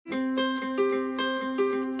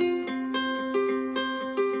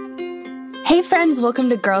Hey friends, welcome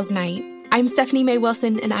to Girls Night. I'm Stephanie Mae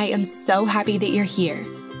Wilson, and I am so happy that you're here.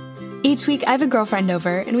 Each week, I have a girlfriend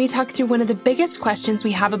over, and we talk through one of the biggest questions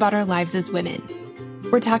we have about our lives as women.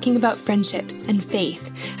 We're talking about friendships and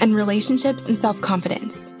faith and relationships and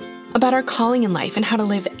self-confidence, about our calling in life and how to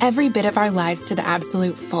live every bit of our lives to the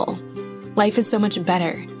absolute full. Life is so much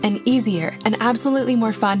better and easier and absolutely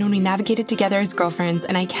more fun when we navigate it together as girlfriends,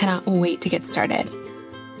 and I cannot wait to get started.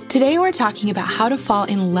 Today, we're talking about how to fall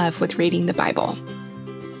in love with reading the Bible.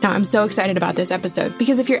 Now, I'm so excited about this episode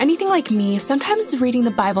because if you're anything like me, sometimes reading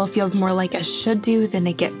the Bible feels more like a should do than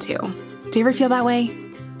a get to. Do you ever feel that way?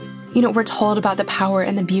 You know, we're told about the power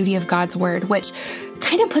and the beauty of God's Word, which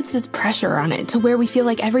kind of puts this pressure on it to where we feel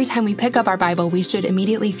like every time we pick up our Bible, we should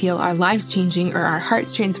immediately feel our lives changing or our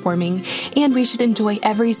hearts transforming, and we should enjoy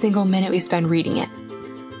every single minute we spend reading it.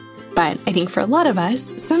 But I think for a lot of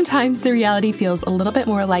us, sometimes the reality feels a little bit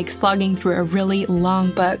more like slogging through a really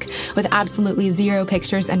long book with absolutely zero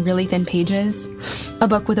pictures and really thin pages. A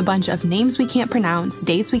book with a bunch of names we can't pronounce,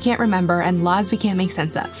 dates we can't remember, and laws we can't make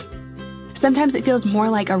sense of. Sometimes it feels more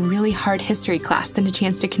like a really hard history class than a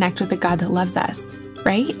chance to connect with the God that loves us,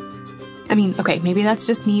 right? I mean, okay, maybe that's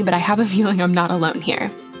just me, but I have a feeling I'm not alone here.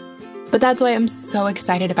 But that's why I'm so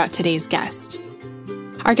excited about today's guest.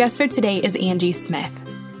 Our guest for today is Angie Smith.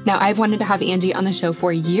 Now, I've wanted to have Angie on the show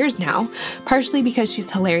for years now, partially because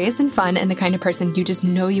she's hilarious and fun and the kind of person you just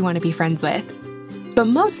know you want to be friends with, but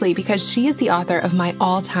mostly because she is the author of my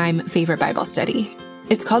all-time favorite Bible study.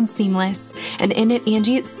 It's called Seamless, and in it,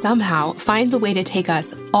 Angie somehow finds a way to take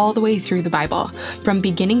us all the way through the Bible, from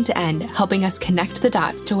beginning to end, helping us connect the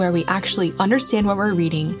dots to where we actually understand what we're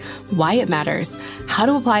reading, why it matters, how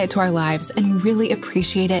to apply it to our lives, and really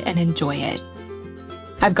appreciate it and enjoy it.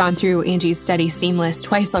 I've gone through Angie's study Seamless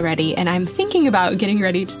twice already, and I'm thinking about getting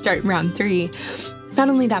ready to start round 3. Not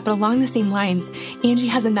only that, but along the same lines, Angie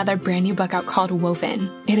has another brand new book out called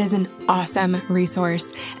Woven. It is an awesome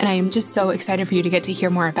resource, and I am just so excited for you to get to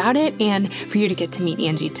hear more about it and for you to get to meet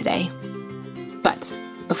Angie today. But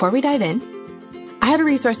before we dive in, I have a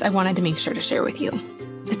resource I wanted to make sure to share with you.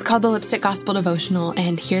 It's called the Lipstick Gospel Devotional,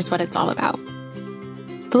 and here's what it's all about.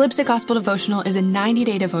 The Lipstick Gospel Devotional is a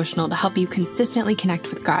 90-day devotional to help you consistently connect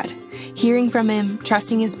with God, hearing from Him,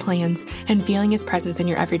 trusting His plans, and feeling His presence in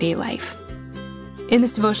your everyday life. In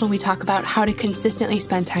this devotional, we talk about how to consistently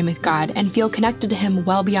spend time with God and feel connected to Him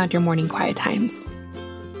well beyond your morning quiet times.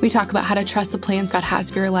 We talk about how to trust the plans God has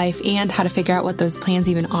for your life and how to figure out what those plans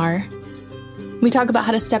even are. We talk about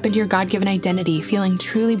how to step into your God-given identity, feeling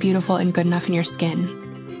truly beautiful and good enough in your skin.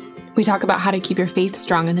 We talk about how to keep your faith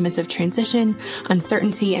strong in the midst of transition,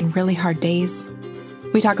 uncertainty, and really hard days.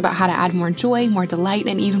 We talk about how to add more joy, more delight,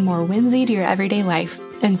 and even more whimsy to your everyday life,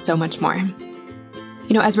 and so much more.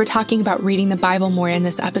 You know, as we're talking about reading the Bible more in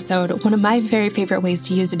this episode, one of my very favorite ways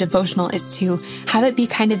to use a devotional is to have it be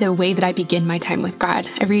kind of the way that I begin my time with God.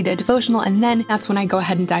 I read a devotional, and then that's when I go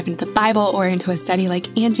ahead and dive into the Bible or into a study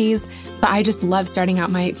like Angie's, but I just love starting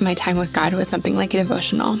out my time with God with something like a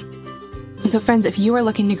devotional. And so friends, if you are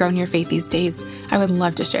looking to grow in your faith these days, I would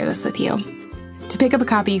love to share this with you. To pick up a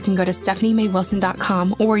copy, you can go to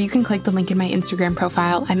stephaniemaywilson.com, or you can click the link in my Instagram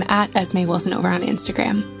profile. I'm at @SMayWilson over on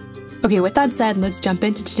Instagram. Okay, with that said, let's jump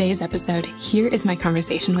into today's episode. Here is my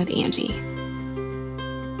conversation with Angie.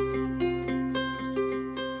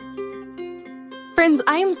 Friends,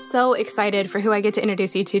 I am so excited for who I get to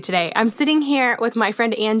introduce you to today. I'm sitting here with my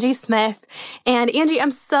friend Angie Smith. And Angie,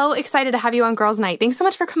 I'm so excited to have you on Girls Night. Thanks so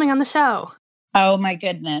much for coming on the show. Oh my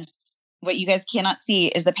goodness. What you guys cannot see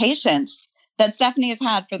is the patience that Stephanie has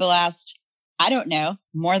had for the last, I don't know,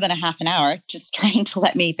 more than a half an hour, just trying to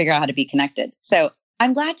let me figure out how to be connected. So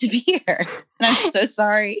I'm glad to be here. And I'm so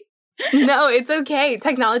sorry. No, it's okay.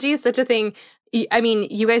 Technology is such a thing. I mean,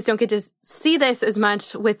 you guys don't get to see this as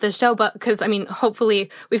much with the show, but because, I mean, hopefully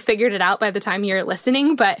we've figured it out by the time you're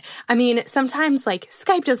listening. But I mean, sometimes like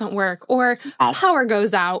Skype doesn't work or power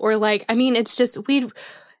goes out or like, I mean, it's just,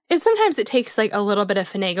 sometimes it takes like a little bit of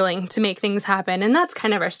finagling to make things happen. And that's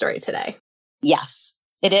kind of our story today. Yes,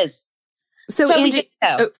 it is. So Angie,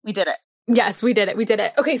 we did it. Yes, we did it. We did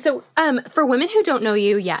it. Okay. So for women who don't know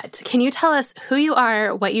you yet, can you tell us who you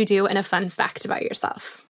are, what you do, and a fun fact about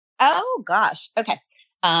yourself? Oh, gosh. Okay.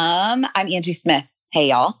 I'm Angie Smith. Hey,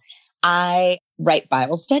 y'all. I write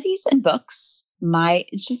Bible studies and books.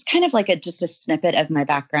 Just kind of like just a snippet of my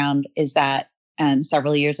background is that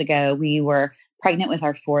several years ago, we were pregnant with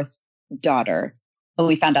our 4th daughter, but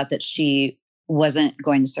we found out that she wasn't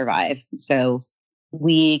going to survive. So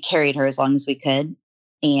we carried her as long as we could,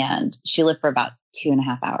 and she lived for about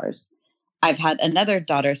 2.5 hours. I've had another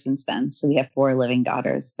daughter since then. So we have 4 living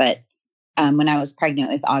daughters, but when I was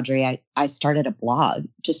pregnant with Audrey, I started a blog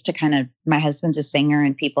just to kind of, my husband's a singer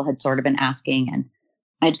and people had sort of been asking.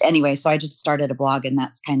 And anyway, so I just started a blog, and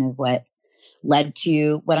that's kind of what led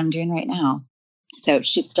to what I'm doing right now. So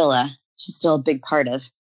she's still a big part of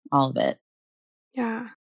all of it. Yeah.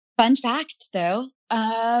 Fun fact though,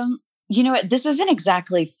 you know what? This isn't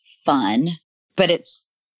exactly fun, but it's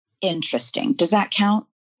interesting. Does that count?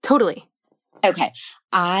 Totally. Okay.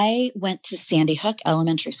 I went to Sandy Hook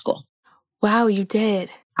Elementary School. Wow, you did.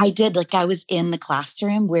 I did. Like, I was in the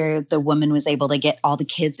classroom where the woman was able to get all the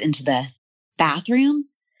kids into the bathroom.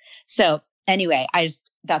 So anyway,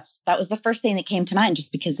 that was the first thing that came to mind,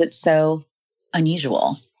 just because it's so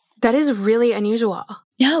unusual. That is really unusual.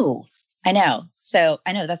 No, I know. So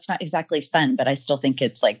I know that's not exactly fun, but I still think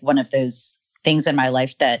it's like one of those things in my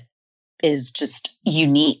life that is just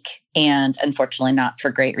unique, and unfortunately not for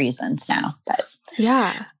great reasons now. But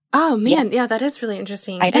yeah. Oh man. Yeah, that is really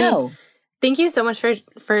interesting. I know. And thank you so much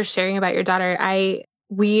for sharing about your daughter. I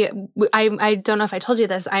don't know if I told you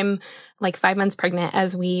this. I'm like 5 months pregnant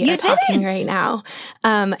as we are talking right now.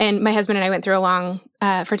 And my husband and I went through a long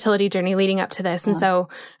fertility journey leading up to this. And so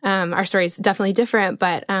our story is definitely different,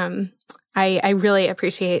 but I really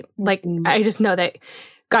appreciate, like, I just know that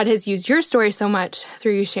God has used your story so much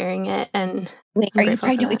through you sharing it. And wait, are you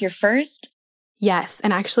pregnant with your first? Yes.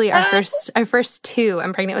 And actually our first two,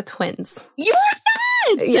 I'm pregnant with twins. You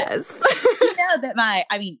are not? Yes. You know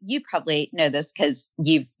that you probably know this because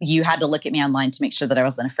you had to look at me online to make sure that I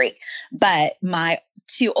wasn't a freak. But my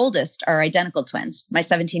two oldest are identical twins, my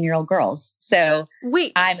 17-year-old girls. So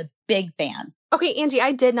wait, I'm a big fan. Okay, Angie,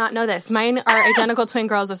 I did not know this. Mine are identical twin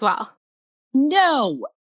girls as well. No.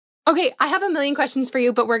 Okay, I have a million questions for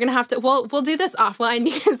you, but we're going to have to, we'll do this offline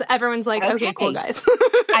because everyone's like, okay cool, guys.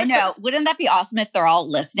 I know. Wouldn't that be awesome if they're all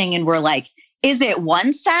listening and we're like, is it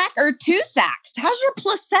 1 sack or 2 sacks? How's your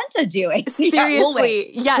placenta doing? Seriously. Yeah, we'll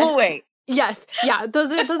wait. Yes. We'll wait. Yes. Yeah.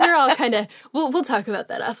 Those are all kind of, we'll talk about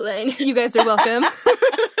that offline. You guys are welcome.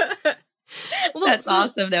 Well, that's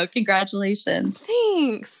awesome though. Congratulations.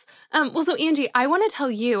 Thanks. So Angie, I want to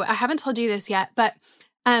tell you, I haven't told you this yet, but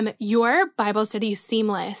your Bible study,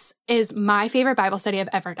 Seamless, is my favorite Bible study I've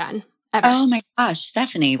ever done. Ever. Oh my gosh,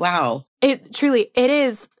 Stephanie. Wow. It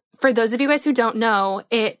is. For those of you guys who don't know,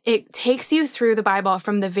 it takes you through the Bible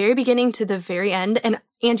from the very beginning to the very end. And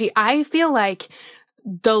Angie, I feel like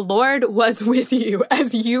the Lord was with you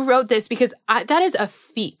as you wrote this, because that is a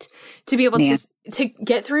feat to be able to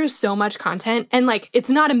get through so much content. And like,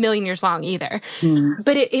 it's not a million years long either,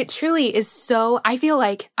 but it truly is. So I feel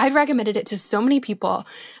like I've recommended it to so many people.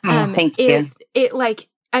 Thank you.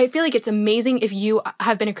 I feel like it's amazing if you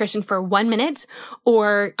have been a Christian for 1 minute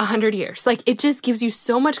or 100 years. Like, it just gives you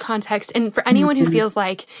so much context. And for anyone who feels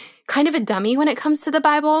like kind of a dummy when it comes to the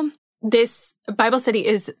Bible, this Bible study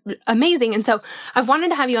is amazing. And so I've wanted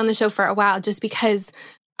to have you on the show for a while, just because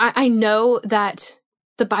I know that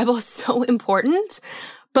the Bible is so important,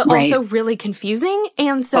 but also really confusing.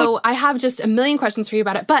 And so I have just a million questions for you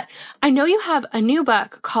about it. But I know you have a new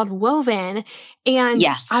book called Woven. And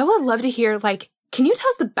I would love to hear, like, can you tell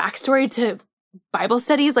us the backstory to Bible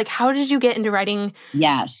studies? Like, how did you get into writing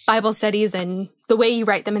Bible studies and the way you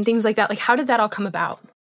write them and things like that? Like, how did that all come about?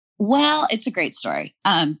 Well, it's a great story.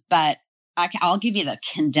 But I'll give you the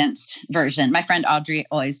condensed version. My friend Audrey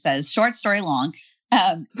always says, short story long.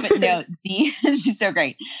 But no, she's so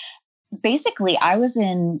great. Basically, I was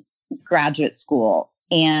in graduate school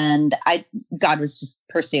and God was just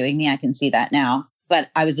pursuing me. I can see that now. But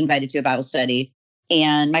I was invited to a Bible study.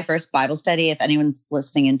 And my first Bible study, if anyone's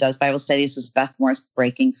listening and does Bible studies, was Beth Moore's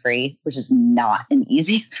Breaking Free, which is not an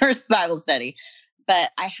easy first Bible study.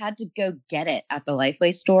 But I had to go get it at the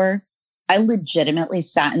Lifeway store. I legitimately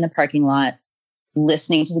sat in the parking lot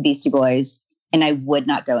listening to the Beastie Boys, and I would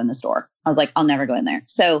not go in the store. I was like, I'll never go in there.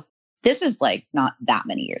 So this is like not that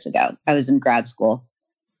many years ago. I was in grad school,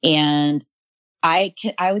 and I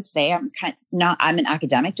would say I'm an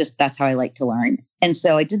academic, just that's how I like to learn. And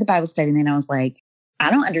so I did the Bible study, and then I was like, I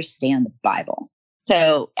don't understand the Bible.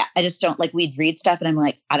 So I just don't, like, we'd read stuff and I'm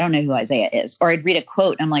like, I don't know who Isaiah is. Or I'd read a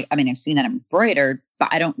quote and I'm like, I mean, I've seen that embroidered, but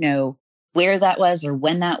I don't know where that was or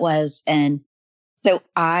when that was. And so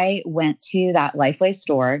I went to that Lifeway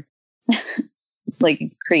store, like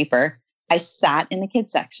a creeper. I sat in the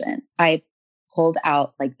kids section. I pulled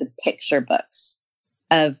out like the picture books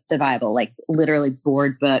of the Bible, like literally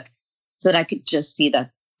board book, so that I could just see the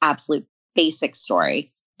absolute basic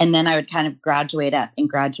story. And then I would kind of graduate up.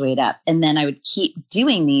 And then I would keep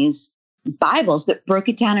doing these Bibles that broke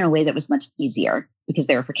it down in a way that was much easier because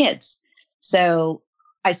they were for kids. So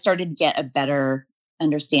I started to get a better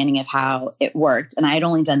understanding of how it worked. And I had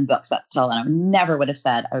only done books up till then. I never would have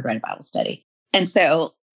said I would write a Bible study. And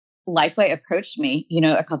so Lifeway approached me,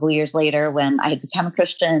 a couple of years later when I had become a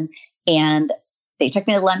Christian, and they took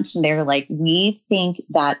me to lunch and they were like, we think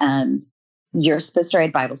that you're supposed to write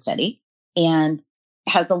a Bible study. And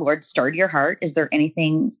has the Lord stirred your heart? Is there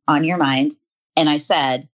anything on your mind? And I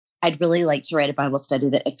said, I'd really like to write a Bible study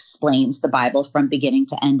that explains the Bible from beginning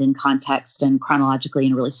to end in context and chronologically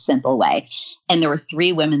in a really simple way. And there were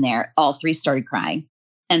 3 women there. All 3 started crying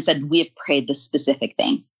and said, we have prayed this specific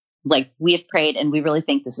thing. Like, we have prayed and we really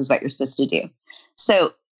think this is what you're supposed to do.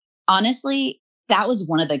 So honestly, that was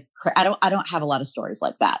one of the, I don't have a lot of stories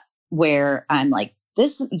like that where I'm like,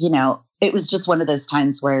 this, it was just one of those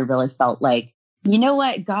times where I really felt like, you know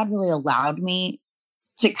what? God really allowed me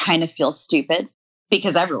to kind of feel stupid,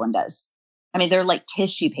 because everyone does. I mean, they're like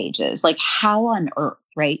tissue pages. Like, how on earth,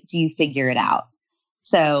 right, do you figure it out?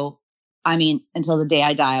 So, I mean, until the day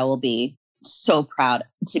I die, I will be so proud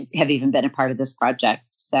to have even been a part of this project.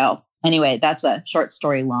 So anyway, that's a short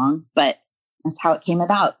story long, but that's how it came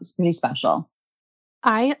about. It's pretty special.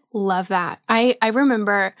 I love that. I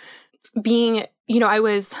remember being, I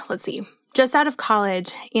was, just out of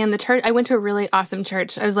college, and the church, I went to a really awesome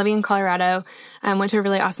church. I was living in Colorado, went to a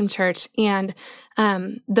really awesome church. And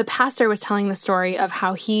the pastor was telling the story of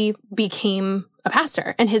how he became a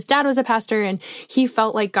pastor, and his dad was a pastor, and he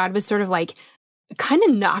felt like God was sort of like kind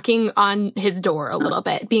of knocking on his door a little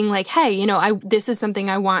bit, being like, hey, this is something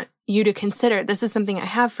I want you to consider. This is something I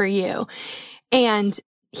have for you. And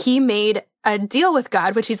he made a deal with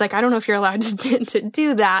God, which he's like, I don't know if you're allowed to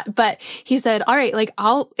do that, but he said, all right, like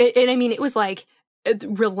it was like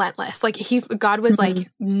relentless. Like God was like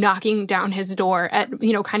knocking down his door at,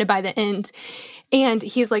 kind of by the end. And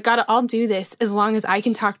he's like, God, I'll do this as long as I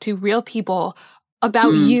can talk to real people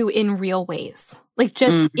about you in real ways, like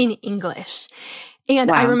just in English. And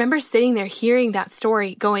I remember sitting there hearing that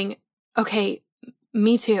story going, okay,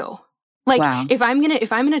 me too. Like if I'm going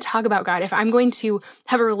to talk about God, if I'm going to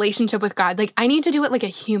have a relationship with God, like I need to do it like a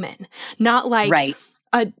human, not like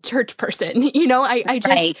a church person, I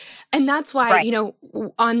just, and that's why,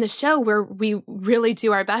 on the show where we really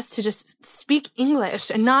do our best to just speak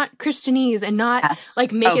English and not Christianese and not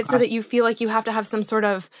like make it so that you feel like you have to have some sort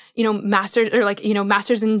of, master's or like,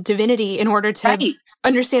 master's in divinity in order to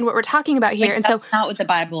understand what we're talking about here. Like, and that's not what the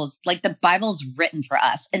Bible's like. The Bible's written for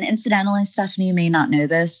us. And incidentally, Stephanie, you may not know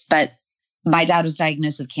this, but my dad was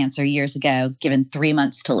diagnosed with cancer years ago, given 3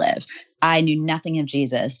 months to live. I knew nothing of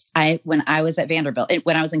Jesus. When I was at Vanderbilt,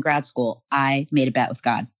 when I was in grad school, I made a bet with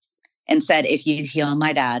God and said, if you heal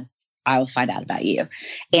my dad, I will find out about you.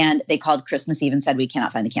 And they called Christmas Eve and said, we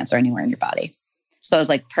cannot find the cancer anywhere in your body. So I was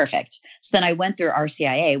like, perfect. So then I went through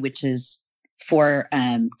RCIA, which is for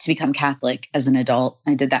to become Catholic as an adult.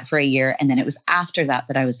 I did that for a year. And then it was after that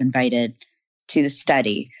I was invited to the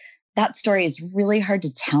study. That story is really hard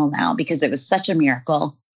to tell now because it was such a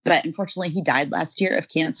miracle. But unfortunately, he died last year of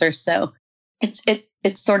cancer. So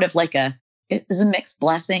it's sort of like it is a mixed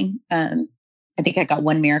blessing. I think I got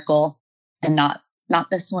one miracle and not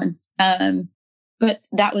this one. But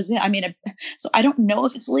that was it. I mean, so I don't know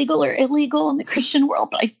if it's legal or illegal in the Christian world,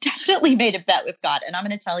 but I definitely made a bet with God. And I'm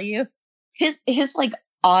going to tell you, his like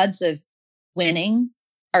odds of winning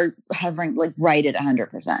are hovering like right at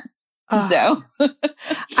 100%. So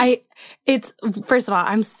it's first of all,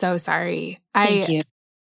 I'm so sorry. Thank you.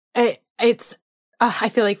 I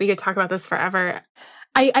feel like we could talk about this forever.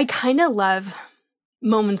 I kind of love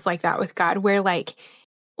moments like that with God where like,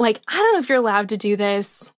 I don't know if you're allowed to do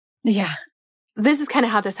this. Yeah. This is kind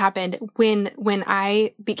of how this happened. When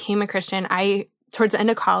I became a Christian, towards the end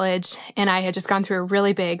of college, and I had just gone through a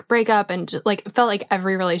really big breakup and just, like felt like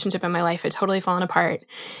every relationship in my life had totally fallen apart.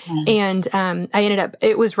 And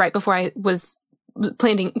it was right before I was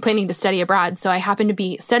planning to study abroad. So I happened to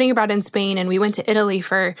be studying abroad in Spain, and we went to Italy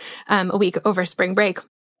for a week over spring break.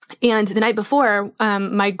 And the night before,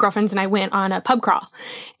 my girlfriends and I went on a pub crawl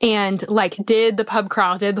and did the pub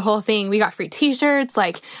crawl, did the whole thing. We got free t-shirts.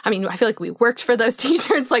 I feel like we worked for those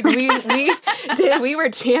t-shirts. We were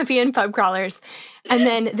champion pub crawlers. And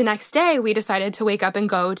then the next day we decided to wake up and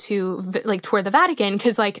go to tour the Vatican.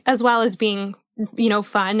 Cause as well as being,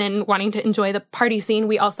 fun and wanting to enjoy the party scene,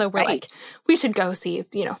 we also were we should go see,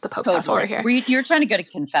 the Pope's house over here. You were trying to go to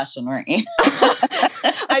confession, weren't you?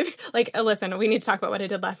 Listen, we need to talk about what I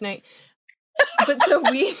did last night. But so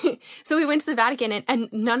we went to the Vatican,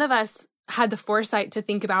 and none of us had the foresight to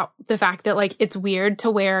think about the fact that it's weird to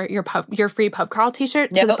wear your free pub crawl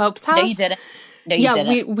t-shirt to the Pope's house. No, you didn't. No, you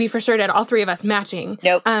didn't. We for sure did. All three of us matching.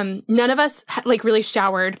 Nope. None of us really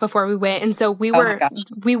showered before we went. And so we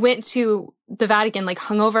went to the Vatican,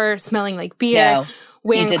 hungover, smelling like beer. No.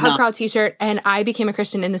 wearing a did pub not. crawl t-shirt, and I became a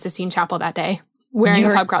Christian in the Sistine Chapel that day wearing a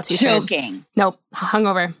You're pub crawl t-shirt. joking. Nope.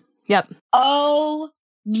 Hungover. Yep. Oh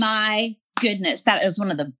my goodness. That is one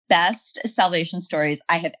of the best salvation stories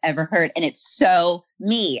I have ever heard. And it's so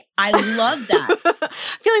me. I love that. I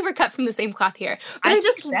feel like we're cut from the same cloth here. But I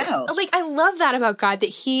just, so. like, I love that about God, that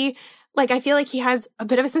he, like, I feel like he has a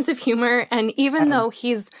bit of a sense of humor. And even though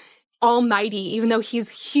he's almighty, even though he's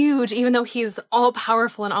huge, even though he's all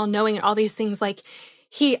powerful and all knowing and all these things, like,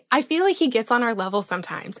 I feel like he gets on our level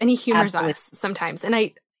sometimes and he humors us sometimes. And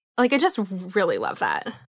I just really love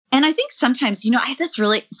that. And I think sometimes, I had this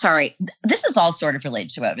this is all sort of related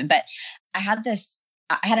to woven, but I had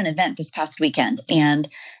an event this past weekend, and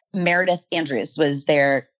Meredith Andrews was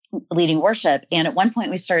there leading worship. And at one point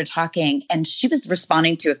we started talking, and she was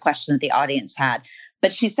responding to a question that the audience had,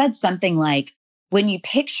 but she said something like, when you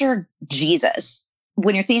picture Jesus,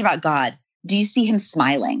 when you're thinking about God, do you see him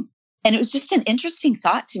smiling? And it was just an interesting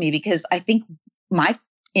thought to me, because I think my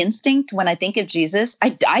instinct when I think of Jesus,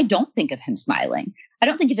 I don't think of him smiling. I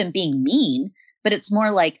don't think of him being mean, but it's more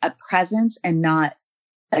like a presence and not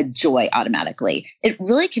a joy automatically. It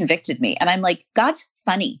really convicted me. And I'm like, God's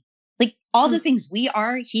funny. Like all the things we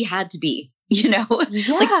are, he had to be, Yeah.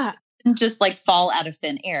 Like, just like fall out of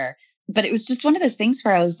thin air. But it was just one of those things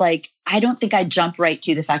where I was like, I don't think I jump right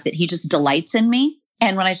to the fact that he just delights in me.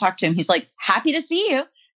 And when I talk to him, he's like, happy to see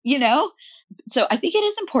you, So I think it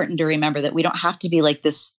is important to remember that we don't have to be like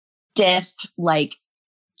this stiff, like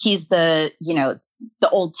he's the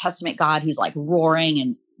Old Testament God who's like roaring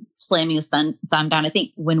and slamming his thumb down. I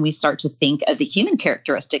think when we start to think of the human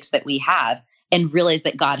characteristics that we have and realize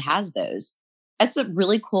that God has those, that's a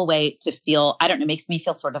really cool way to feel. I don't know, makes me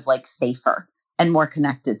feel sort of like safer and more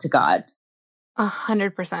connected to God.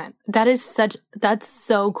 100%. That's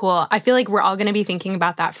so cool. I feel like we're all going to be thinking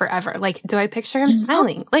about that forever. Like, do I picture him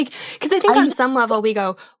smiling? Like, because I think on some level we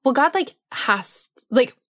go, well, God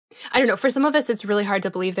I don't know. For some of us, it's really hard to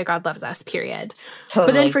believe that God loves us, period. Totally.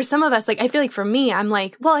 But then for some of us, like, I feel like for me, I'm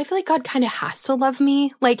like, well, I feel like God kind of has to love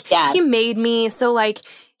me. Like, he made me. So, like,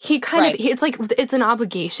 he kind of, it's like, it's an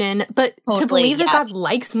obligation. But to believe that God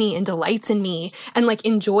likes me and delights in me and, like,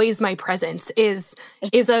 enjoys my presence is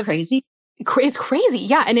crazy. It's crazy.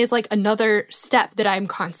 Yeah. And is like another step that I'm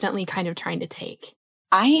constantly kind of trying to take.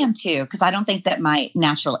 I am too, because I don't think that my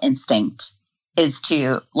natural instinct is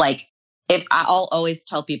to like, if I'll always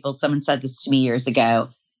tell people, someone said this to me years ago,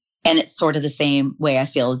 and it's sort of the same way I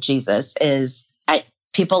feel Jesus is.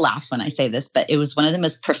 People laugh when I say this, but it was one of the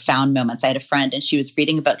most profound moments. I had a friend and she was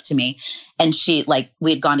reading a book to me, and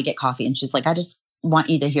we had gone to get coffee, and she's like, I just want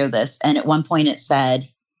you to hear this. And at one point it said,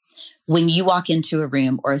 when you walk into a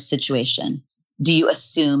room or a situation, do you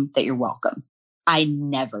assume that you're welcome? I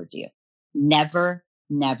never do. Never,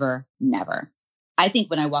 never, never. I think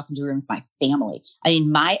when I walk into a room with my family,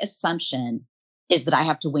 my assumption is that I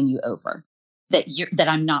have to win you over, that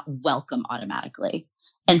I'm not welcome automatically.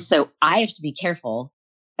 And so I have to be careful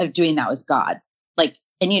of doing that with God. Like,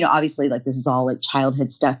 and obviously like this is all like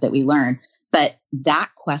childhood stuff that we learn, but that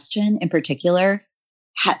question in particular,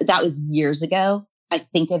 that was years ago. I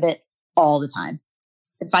think of it all the time.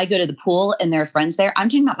 If I go to the pool and there are friends there, I'm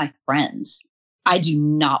talking about my friends. I do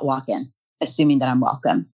not walk in assuming that I'm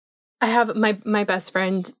welcome. I have my best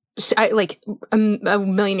friend, a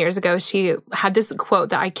million years ago, she had this quote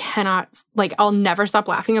that I cannot, I'll never stop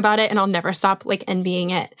laughing about it and I'll never stop envying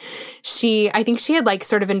it. I think she had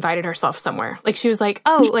sort of invited herself somewhere. She was like,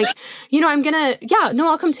 oh,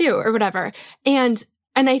 I'll come too or whatever. And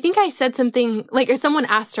I think I said something someone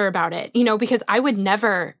asked her about it, because I would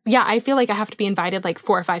never, I feel like I have to be invited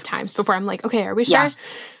 4 or 5 times before I'm like, okay, are we sure? Yeah.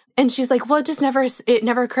 And she's like, well, it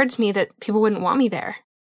never occurred to me that people wouldn't want me there.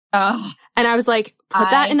 Oh, and I was like, put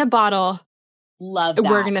that in a bottle. Love that.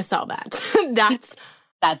 We're going to sell that. That's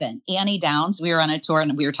 7. Annie Downs, we were on a tour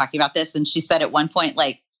and we were talking about this. And she said at one point,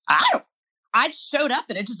 I showed up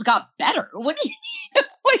and it just got better. What do you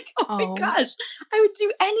my gosh, I would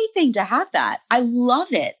do anything to have that. I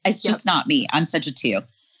love it. It's just not me. I'm such a 2. So,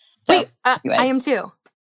 wait, anyway. I am too.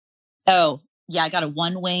 Oh, yeah. I got a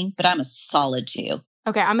 1 wing, but I'm a solid 2.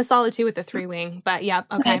 Okay, I'm a solid 2 with a 3 wing, but yeah,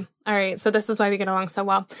 okay. All right, so this is why we get along so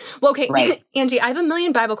well. Well, okay, right. Angie, I have a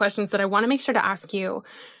million Bible questions that I want to make sure to ask you.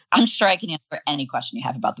 I'm sure I can answer any question you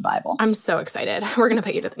have about the Bible. I'm so excited. We're going to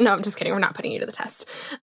put you to no, I'm just kidding. We're not putting you to the test.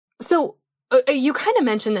 So you kind of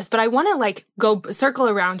mentioned this, but I want to go circle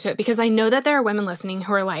around to it because I know that there are women listening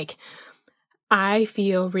who are like, I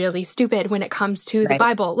feel really stupid when it comes to the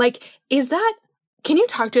Bible. Can you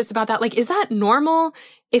talk to us about that? Is that normal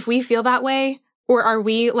if we feel that way? Or are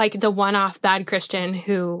we the one-off bad Christian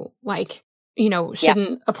who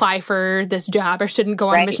shouldn't apply for this job or shouldn't go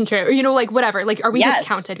on a mission trip or, like whatever. Like, are we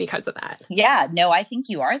discounted because of that? Yeah, no, I think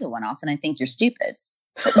you are the one off and I think you're stupid.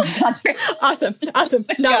 Awesome.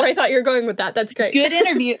 Not where I thought you were going with that. That's great. Good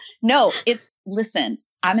interview. No, listen,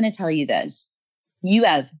 I'm going to tell you this. You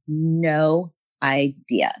have no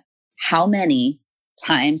idea how many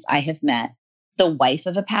times I have met the wife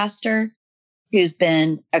of a pastor who's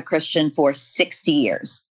been a Christian for 60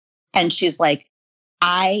 years. And she's like,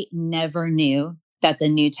 I never knew that the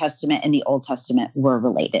New Testament and the Old Testament were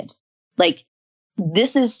related. Like,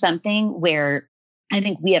 this is something where I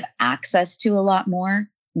think we have access to a lot more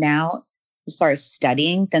now as far as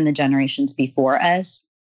studying than the generations before us.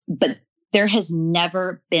 But there has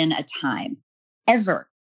never been a time ever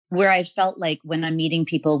where I felt like when I'm meeting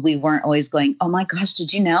people, we weren't always going, oh my gosh,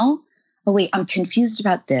 did you know? Oh, wait, I'm confused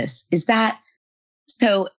about this. Is that?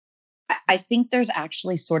 So I think there's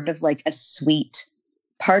actually sort of like a sweet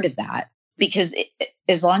part of that, because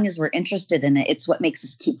as long as we're interested in it, it's what makes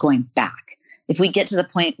us keep going back. If we get to the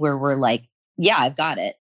point where we're like, yeah, I've got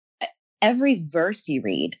it. Every verse you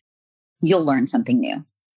read, you'll learn something new.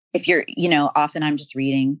 If you're, often I'm just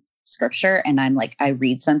reading scripture and I'm like, I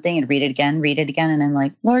read something and read it again. And I'm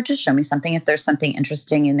like, Lord, just show me something if there's something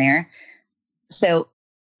interesting in there. So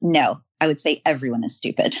no, I would say everyone is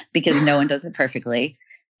stupid because no one does it perfectly.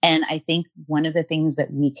 And I think one of the things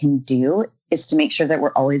that we can do is to make sure that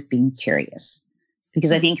we're always being curious,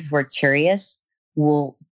 because I think if we're curious,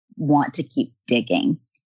 we'll want to keep digging.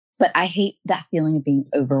 But I hate that feeling of being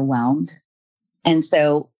overwhelmed. And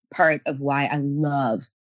so part of why I love,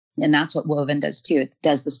 and that's what Woven does too, it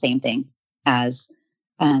does the same thing as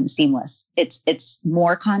Seamless. It's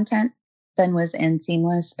more content than was in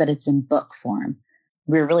Seamless, but it's in book form.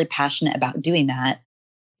 We were really passionate about doing that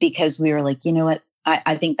because we were like, you know what?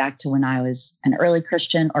 I think back to when I was an early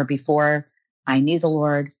Christian or before I knew the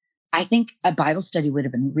Lord. I think a Bible study would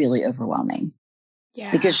have been really overwhelming.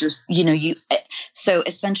 Yeah. Because so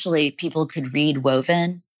essentially people could read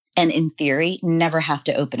Woven and in theory never have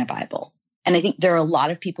to open a Bible. And I think there are a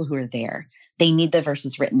lot of people who are there. They need the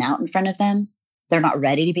verses written out in front of them. They're not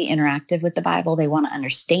ready to be interactive with the Bible. They want to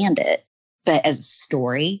understand it, but as a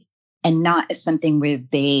story and not as something where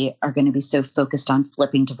they are going to be so focused on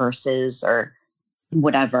flipping to verses or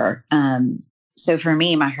whatever. So for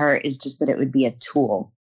me, my heart is just that it would be a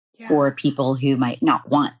tool for people who might not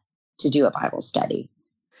want to do a Bible study.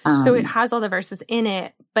 So it has all the verses in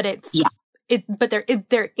it, but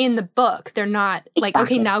they're in the book. They're not like,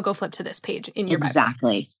 okay, now go flip to this page in your Bible.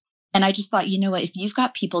 Exactly. And I just thought, you know what, if you've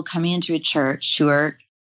got people coming into a church who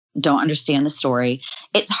don't understand the story,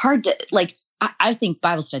 it's hard to I think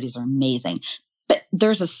Bible studies are amazing, but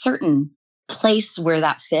there's a certain place where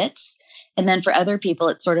that fits. And then for other people,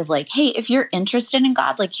 it's sort of like, hey, if you're interested in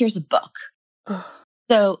God, like, here's a book.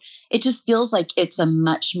 So it just feels like it's a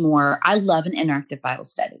much more, I love an interactive Bible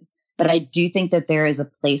study, but I do think that there is a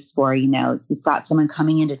place for, you've got someone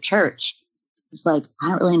coming into church. It's like, I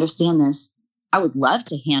don't really understand this. I would love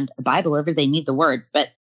to hand a Bible over. They need the word,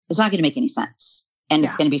 but it's not going to make any sense. And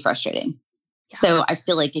it's going to be frustrating. Yeah. So I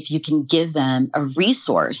feel like if you can give them a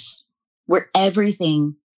resource where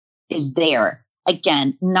everything is there,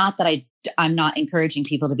 again, not that I'm not encouraging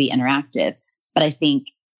people to be interactive, but I think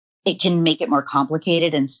it can make it more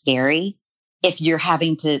complicated and scary if you're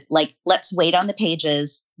having to let's wait on the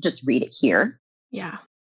pages, just read it here. Yeah.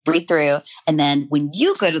 Read through. And then when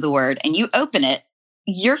you go to the word and you open it,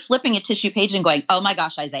 you're flipping a tissue page and going, oh my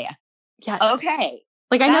gosh, Isaiah. Yes. Okay.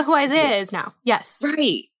 Like, I know who Isaiah is now. Yes.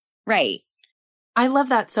 Right. I love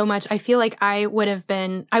that so much. I feel like I would have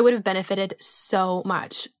benefited so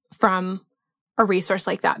much from a resource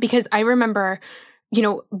like that, because I remember,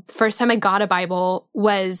 first time I got a Bible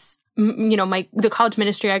was, the college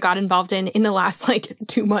ministry I got involved in the last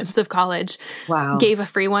 2 months of college. Wow. Gave a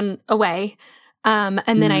free one away. And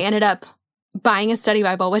then I ended up buying a study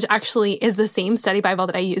Bible, which actually is the same study Bible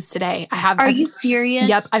that I use today. Are you serious?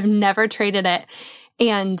 Yep. I've never traded it.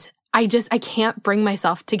 And I can't bring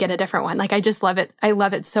myself to get a different one. I just love it. I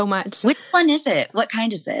love it so much. Which one is it? What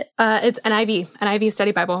kind is it? It's an IV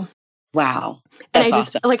study Bible. Wow. That's and I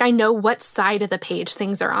just awesome. I know what side of the page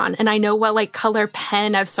things are on. And I know what color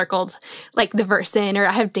pen I've circled the verse in, or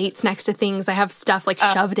I have dates next to things. I have stuff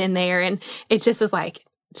shoved in there. And it just is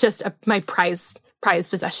my prized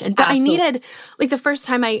possession. But absolutely. I needed the first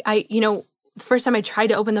time the first time I tried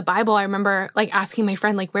to open the Bible, I remember asking my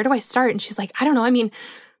friend, where do I start? And she's like, I don't know. I mean,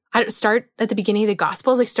 I don't start at the beginning of the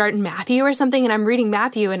Gospels, start in Matthew or something. And I'm reading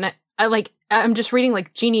Matthew and I I'm just reading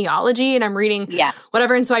like genealogy and I'm reading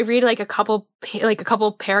whatever. And so I read like a couple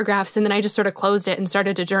paragraphs and then I just sort of closed it and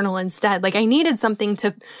started to journal instead. Like I needed something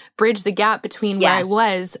to bridge the gap between where I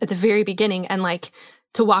was at the very beginning and like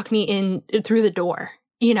to walk me in through the door,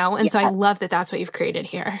 you know? And so I love that that's what you've created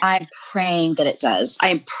here. I'm praying that it does.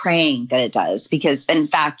 I'm praying that it does because in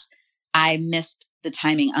fact, I missed the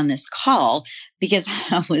timing on this call because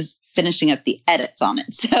I was finishing up the edits on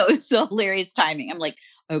it. So it's hilarious timing. I'm like,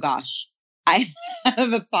 oh gosh, I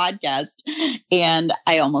have a podcast and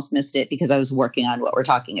I almost missed it because I was working on what we're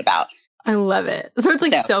talking about. I love it. So it's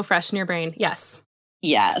like so fresh in your brain. Yes.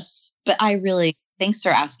 Yes. But thanks for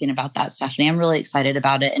asking about that, Stephanie. I'm really excited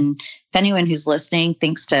about it. And if anyone who's listening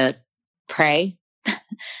thinks to pray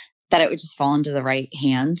that it would just fall into the right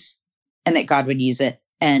hands and that God would use it.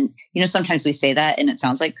 And, sometimes we say that and it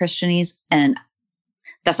sounds like Christianese, and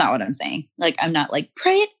that's not what I'm saying. Like, I'm not like,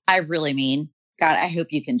 pray it. I really mean, God, I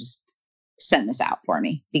hope you can just send this out for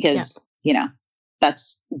me because,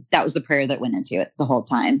 that was the prayer that went into it the whole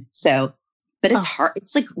time. So, but it's hard.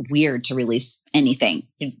 It's like weird to release anything.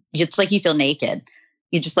 It's like you feel naked.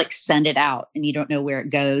 You just like send it out and you don't know where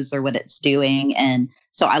it goes or what it's doing. And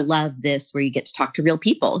so I love this where you get to talk to real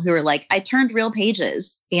people who are like, I turned real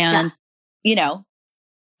pages and,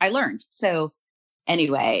 I learned. So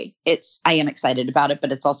anyway, I am excited about it,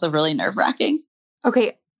 but it's also really nerve-wracking.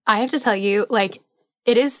 Okay. I have to tell you, like,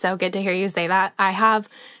 it is so good to hear you say that. I have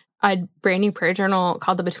a brand new prayer journal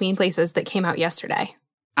called The Between Places that came out yesterday.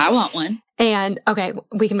 I want one. And okay,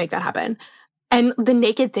 we can make that happen. And the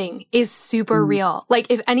naked thing is super real. Like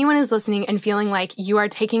if anyone is listening and feeling like you are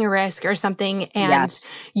taking a risk or something and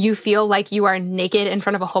you feel like you are naked in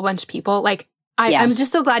front of a whole bunch of people, like I'm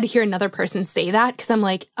just so glad to hear another person say that because I'm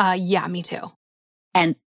like, yeah, me too.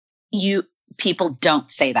 And people don't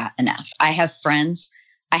say that enough. I have friends,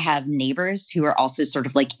 I have neighbors who are also sort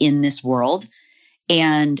of like in this world.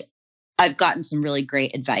 And I've gotten some really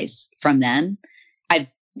great advice from them.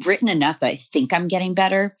 I've written enough that I think I'm getting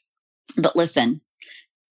better. But listen,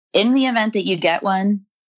 in the event that you get one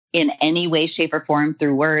in any way, shape, or form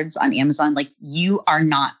through words on Amazon, like you are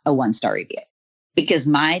not a 1-star review. Because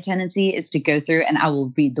my tendency is to go through and I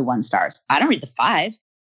will read the 1 stars. I don't read the 5.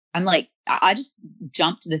 I'm like, I just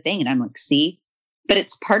jump to the thing and I'm like, see, but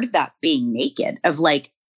it's part of that being naked of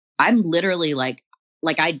like, I'm literally like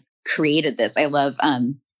I created this. I love,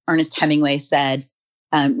 Ernest Hemingway said,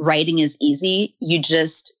 writing is easy. You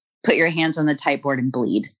just put your hands on the typeboard and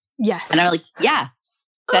bleed. Yes. And I'm like, yeah,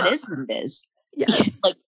 that is what it is. Yes.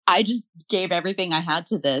 Like I just gave everything I had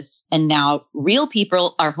to this. And now real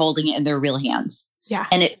people are holding it in their real hands. Yeah.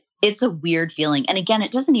 And it's a weird feeling. And again,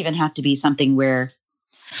 it doesn't even have to be something where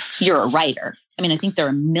you're a writer. I mean, I think there are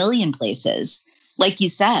a million places, like you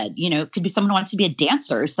said, it could be someone who wants to be a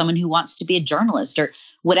dancer, or someone who wants to be a journalist or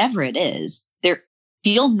whatever it is.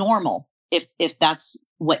 Feel normal if that's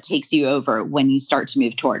what takes you over when you start to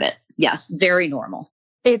move toward it. Yes. Very normal.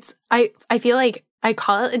 I feel like I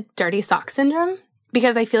call it a dirty sock syndrome.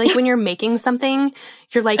 Because I feel like when you're making something,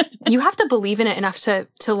 you're like, you have to believe in it enough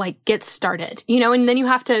to like get started, and then you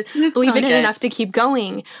have to believe in it enough to keep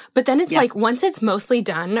going. But then it's like, once it's mostly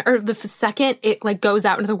done or the second it like goes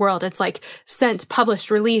out into the world, it's like sent, published,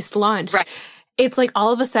 released, launched. Right. It's like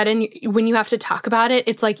all of a sudden when you have to talk about it,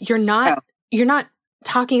 it's like, you're not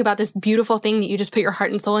talking about this beautiful thing that you just put your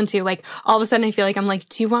heart and soul into. Like all of a sudden I feel like I'm like,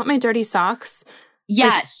 do you want my dirty socks?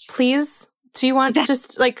 Yes. Like, please. Do you want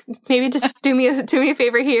just like maybe just do me a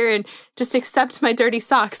favor here and just accept my dirty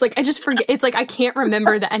socks? Like I just forget. It's like I can't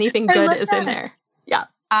remember that anything good is in there. Yeah,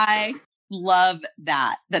 I love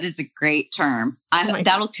that. That is a great term.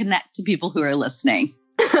 That'll connect to people who are listening.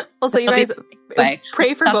 Well, so you guys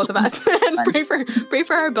pray for both of us and pray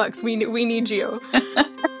for our books. We need you.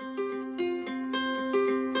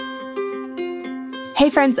 Hey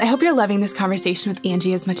friends, I hope you're loving this conversation with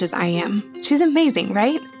Angie as much as I am. She's amazing,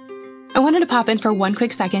 right? I wanted to pop in for one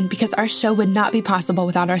quick second because our show would not be possible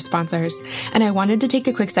without our sponsors, and I wanted to take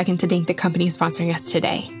a quick second to thank the company sponsoring us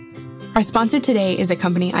today. Our sponsor today is a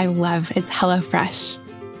company I love. It's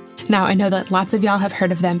HelloFresh. Now, I know that lots of y'all have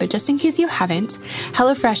heard of them, but just in case you haven't,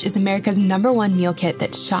 HelloFresh is America's #1 meal kit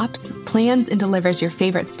that shops, plans, and delivers your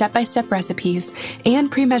favorite step-by-step recipes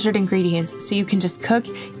and pre-measured ingredients so you can just cook,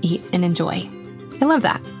 eat, and enjoy. I love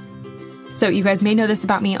that. So you guys may know this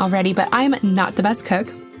about me already, but I'm not the best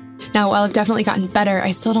cook. Now, while I've definitely gotten better,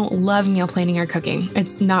 I still don't love meal planning or cooking.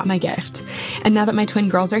 It's not my gift. And now that my twin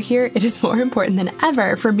girls are here, it is more important than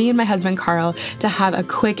ever for me and my husband, Carl, to have a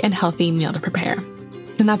quick and healthy meal to prepare.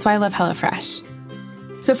 And that's why I love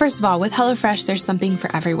HelloFresh. So first of all, with HelloFresh, there's something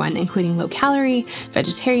for everyone, including low-calorie,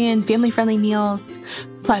 vegetarian, family-friendly meals.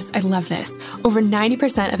 Plus, Plus, I love this. Over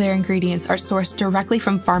 90% of their ingredients are sourced directly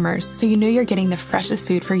from farmers, so you know you're getting the freshest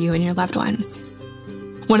food for you and your loved ones.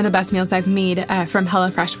 One of the best meals I've made from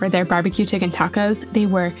HelloFresh were their barbecue chicken tacos. They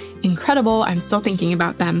were incredible. I'm still thinking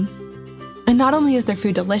about them. And not only is their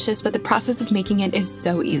food delicious, but the process of making it is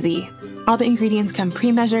so easy. All the ingredients come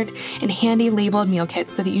pre-measured in handy labeled meal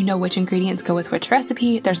kits so that you know which ingredients go with which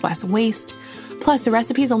recipe. There's less waste. Plus, the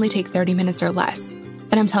recipes only take 30 minutes or less.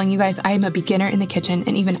 And I'm telling you guys, I am a beginner in the kitchen,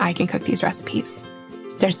 and even I can cook these recipes.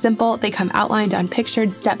 They're simple, they come outlined on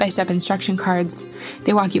pictured step-by-step instruction cards.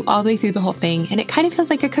 They walk you all the way through the whole thing, and it kind of feels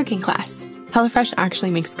like a cooking class. HelloFresh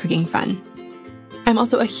actually makes cooking fun. I'm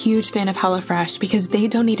also a huge fan of HelloFresh because they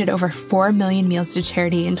donated over 4 million meals to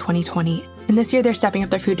charity in 2020, and this year they're stepping up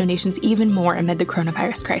their food donations even more amid the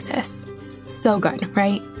coronavirus crisis. So good,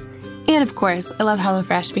 right? And of course, I love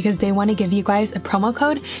HelloFresh because they want to give you guys a promo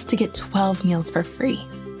code to get 12 meals for free.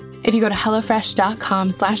 If you go to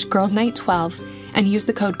HelloFresh.com/girlsnight12 and use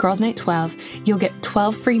the code girlsnight12, you'll get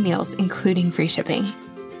 12 free meals, including free shipping.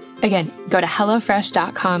 Again, go to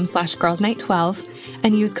HelloFresh.com/girlsnight12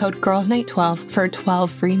 and use code girlsnight12 for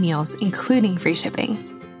 12 free meals, including free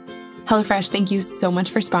shipping. HelloFresh, thank you so much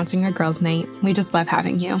for sponsoring our Girls Night. We just love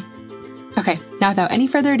having you. Okay, now without any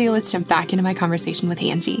further ado, let's jump back into my conversation with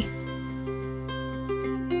Angie.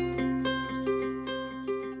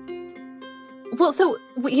 Well, so,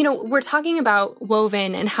 we're talking about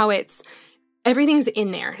Woven and how everything's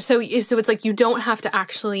in there. So it's like you don't have to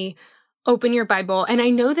actually open your Bible. And I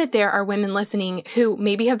know that there are women listening who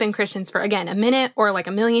maybe have been Christians for, again, a minute or like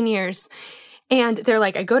a million years. And they're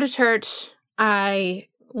like, I go to church, I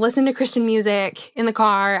listen to Christian music in the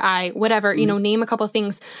car, name a couple of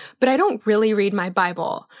things, but I don't really read my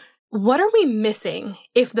Bible. What are we missing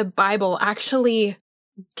if the Bible actually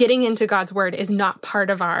getting into God's word is not part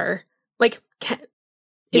of our,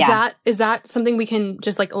 is that something we can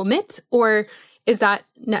just omit, or is that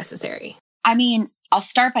necessary? I mean, I'll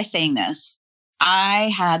start by saying this.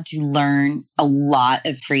 I had to learn a lot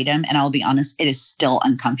of freedom, and I'll be honest, it is still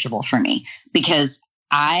uncomfortable for me because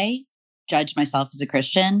I judge myself as a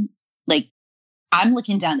Christian. I'm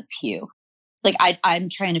looking down the pew. I'm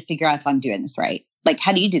trying to figure out if I'm doing this right.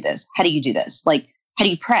 How do you do this? How do you do this? How do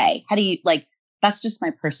you pray? How do you that's just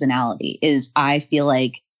my personality is I feel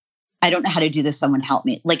like I don't know how to do this. Someone help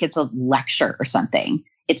me. It's a lecture or something.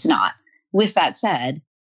 It's not. With that said,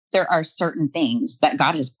 there are certain things that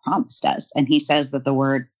God has promised us. And he says that the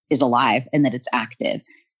word is alive and that it's active.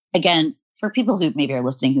 Again, for people who maybe are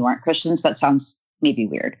listening who aren't Christians, that sounds maybe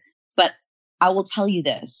weird. But I will tell you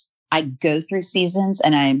this. I go through seasons,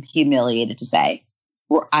 and I'm humiliated to say,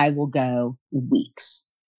 where I will go weeks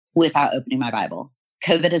without opening my Bible.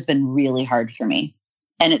 COVID has been really hard for me.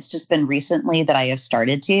 And it's just been recently that I have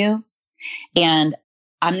started to. And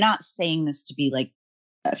I'm not saying this to be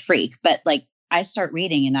a freak, but I start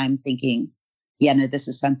reading and I'm thinking, yeah, no, this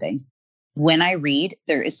is something. When I read,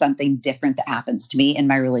 there is something different that happens to me in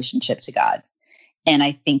my relationship to God. And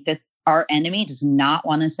I think that our enemy does not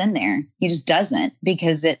want us in there. He just doesn't,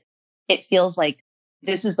 because it feels like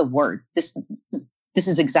this is the word. This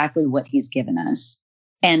is exactly what he's given us.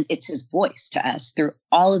 And it's his voice to us through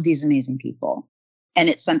all of these amazing people. And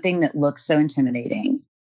it's something that looks so intimidating.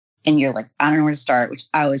 And you're like, I don't know where to start, which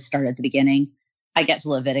I always start at the beginning. I get to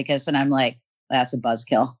Leviticus and I'm like, that's a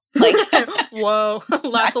buzzkill. Whoa,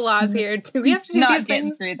 lots of laws here. Do we have to do not these getting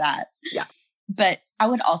things? Through that. Yeah. But I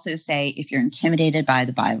would also say, if you're intimidated by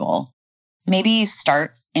the Bible, maybe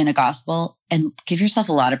start in a gospel and give yourself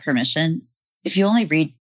a lot of permission. If you only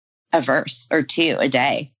read a verse or two a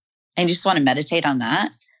day and you just want to meditate on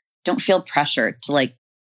that, don't feel pressure to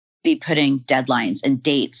be putting deadlines and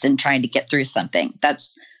dates and trying to get through something.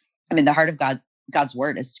 The heart of God's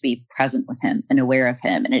word is to be present with him and aware of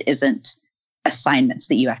him. And it isn't assignments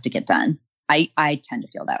that you have to get done. I tend to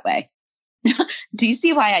feel that way. Do you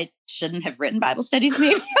see why I shouldn't have written Bible studies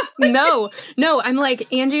maybe? No. I'm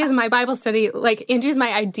Angie is my Bible study. Angie is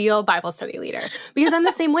my ideal Bible study leader, because I'm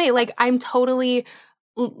the same way.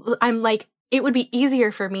 It would be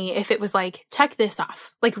easier for me if it was check this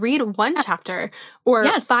off, read one chapter or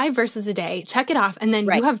 5 verses a day, check it off. And then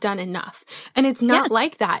you have done enough. And it's not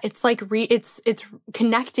like that. It's it's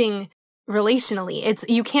connecting relationally.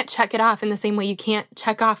 You can't check it off in the same way you can't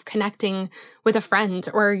check off connecting with a friend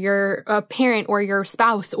or your parent or your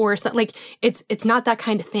spouse or something. It's not that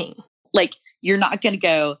kind of thing. You're not going to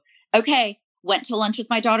go, okay, went to lunch with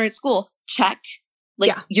my daughter at school. Check.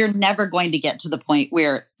 You're never going to get to the point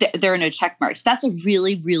where there are no check marks. That's a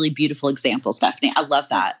really, really beautiful example, Stephanie. I love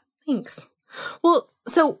that. Thanks. Well,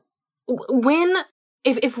 so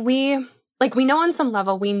if we, we know on some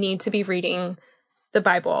level we need to be reading the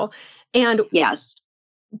Bible. And yes,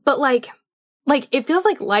 But like it feels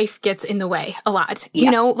like life gets in the way a lot. Yeah.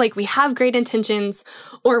 You know, like we have great intentions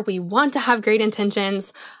or we want to have great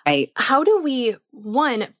intentions. Right. How do we,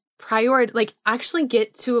 one, like actually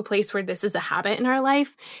get to a place where this is a habit in our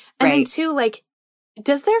life? And then two, like,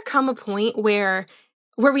 does there come a point where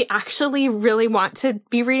we actually really want to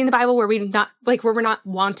be reading the Bible, where we're not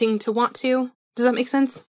wanting to want to? Does that make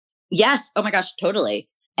sense? Yes. Oh my gosh, totally.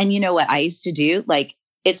 And you know what I used to do? Like,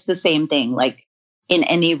 it's the same thing. Like in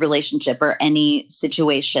any relationship or any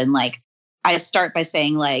situation, like I start by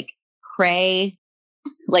saying like, pray,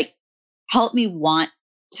 like, help me want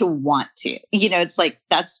to, it's like,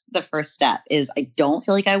 that's the first step is I don't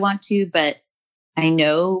feel like I want to, but I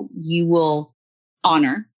know you will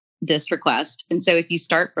honor this request. And so if you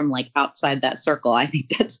start from like outside that circle, I think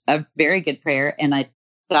that's a very good prayer. And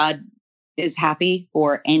God is happy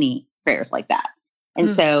for any prayers like that. And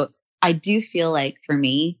so I do feel like for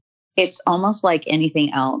me, it's almost like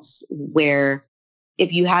anything else where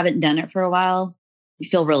if you haven't done it for a while, you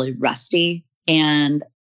feel really rusty. And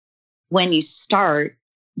when you start,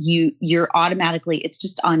 you're automatically, it's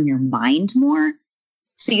just on your mind more.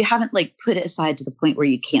 So you haven't like put it aside to the point where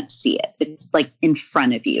you can't see it. It's like in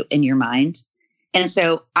front of you in your mind. And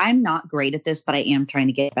so I'm not great at this, but I am trying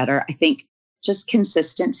to get better. I think just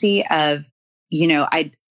consistency of,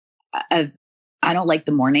 I don't like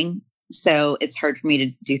the morning. So it's hard for me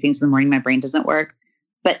to do things in the morning. My brain doesn't work.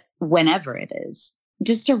 But whenever it is,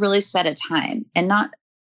 just to really set a time and not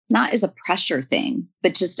as a pressure thing,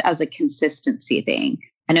 but just as a consistency thing.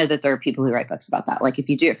 I know that there are people who write books about that. Like if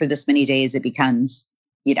you do it for this many days, it becomes,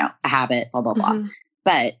 a habit, blah, blah, blah.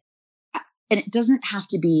 And it doesn't have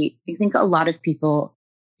to be, I think a lot of people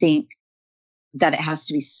think that it has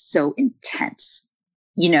to be so intense,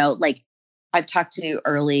 like I've talked to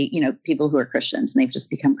early, people who are Christians and they've just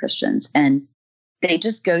become Christians and they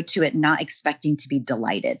just go to it not expecting to be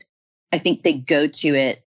delighted. I think they go to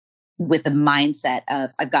it with the mindset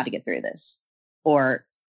of, I've got to get through this, or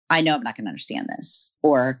I know I'm not going to understand this,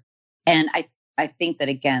 and I think that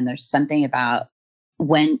again, there's something about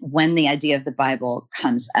when the idea of the Bible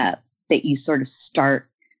comes up that you sort of start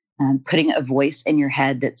putting a voice in your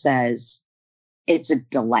head that says, it's a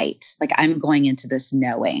delight. Like I'm going into this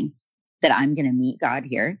knowing that I'm going to meet God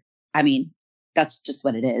here. I mean, that's just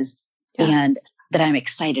what it is. Yeah. And that I'm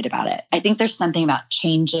excited about it. I think there's something about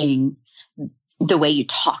changing the way you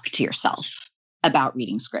talk to yourself about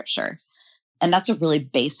reading scripture. And that's a really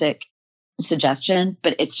basic suggestion,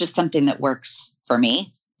 but it's just something that works for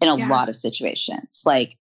me in a lot of situations,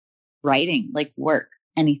 like writing, like work,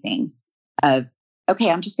 anything of, okay,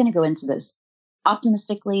 I'm just going to go into this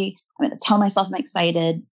optimistically. I'm going to tell myself I'm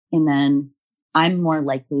excited. And then I'm more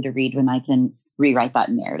likely to read when I can rewrite that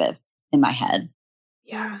narrative in my head.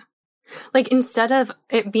 Yeah. Like instead of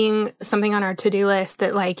it being something on our to-do list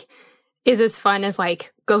that like is as fun as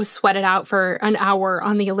like go sweat it out for an hour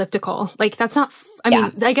on the elliptical. Like that's not, I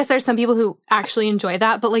mean, I guess there's some people who actually enjoy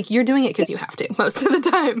that, but like you're doing it because you have to most of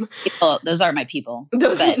the time. Well, those aren't my people.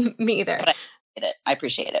 Me either. But I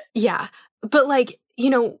appreciate it. Yeah. But like,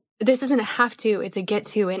 this isn't a have to, it's a get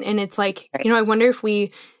to. And it's like, right. I wonder if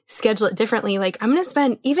we schedule it differently. Like I'm going to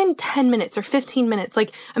spend even 10 minutes or 15 minutes.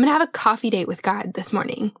 Like I'm going to have a coffee date with God this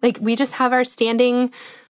morning. Like we just have our standing,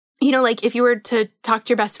 like if you were to talk to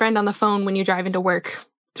your best friend on the phone when you drive into work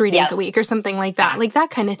 3 days a week or something like that, like that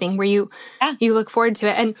kind of thing where you look forward to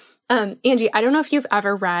it. And Angie, I don't know if you've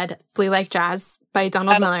ever read Blue Like Jazz by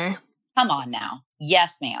Donald Miller. Come on now.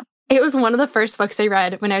 Yes, ma'am. It was one of the first books I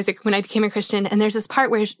read when I became a Christian. And there's this part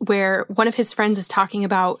where one of his friends is talking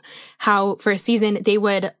about how for a season they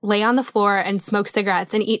would lay on the floor and smoke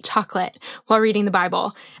cigarettes and eat chocolate while reading the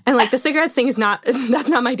Bible. And like the cigarettes thing that's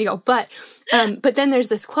not my deal. But then there's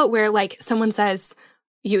this quote where like someone says,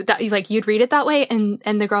 you'd read it that way. And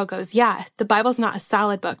the girl goes, yeah, the Bible's not a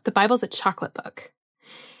salad book. The Bible's a chocolate book.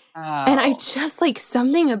 Oh. And I just like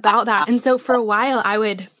something about that. And so for a while I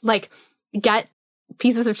would like get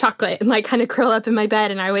pieces of chocolate and like kind of curl up in my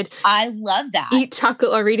bed and I love that. Eat chocolate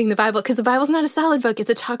while reading the Bible because the Bible's not a salad book. It's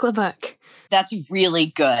a chocolate book. That's really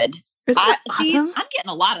good. Isn't that awesome? See, I'm getting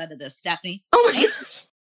a lot out of this, Stephanie. Oh my gosh.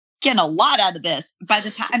 Getting a lot out of this. By the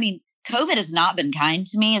time, COVID has not been kind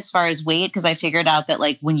to me as far as weight because I figured out that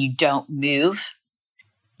like when you don't move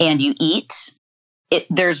and you eat,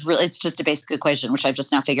 it's just a basic equation, which I've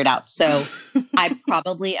just now figured out. So I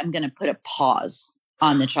probably am going to put a pause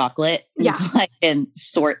on the chocolate until I can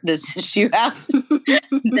sort this issue out.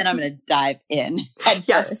 Then I'm going to dive in.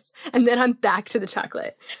 Yes. And then I'm back to the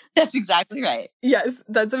chocolate. That's exactly right. Yes.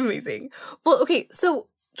 That's amazing. Well, okay. So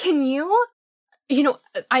can you,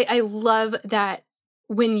 I love that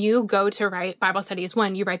when you go to write Bible studies,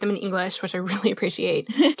 one, you write them in English, which I really appreciate,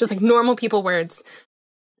 just like normal people words.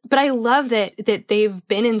 But I love that they've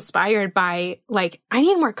been inspired by, like, I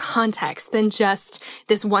need more context than just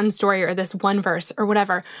this one story or this one verse or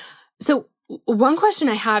whatever. So one question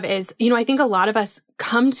I have is, I think a lot of us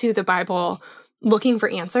come to the Bible looking for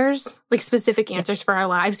answers, like specific answers for our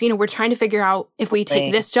lives. We're trying to figure out if we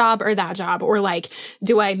take this job or that job, or like,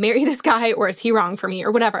 do I marry this guy or is he wrong for me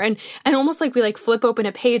or whatever? And almost like we like flip open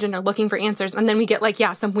a page and are looking for answers. And then we get like,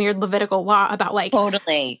 some weird Levitical law about like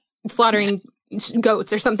slaughtering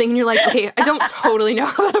goats or something. And you're like, okay, I don't totally know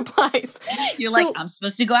how that applies. You're like, I'm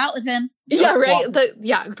supposed to go out with him. Yeah, right.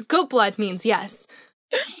 Goat blood means yes.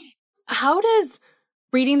 How does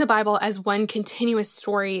reading the Bible as one continuous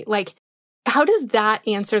story, like, how does that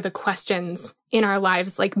answer the questions in our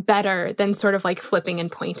lives, like, better than sort of like flipping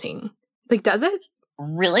and pointing? Like, does it?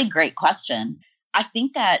 Really great question. I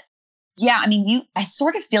think that, I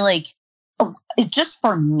sort of feel like, just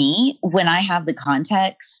for me, when I have the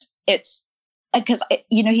context, it's because,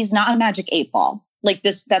 he's not a magic 8-ball. Like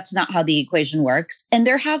this, that's not how the equation works. And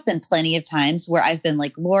there have been plenty of times where I've been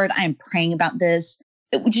like, Lord, I'm praying about this.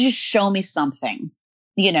 Would you just show me something,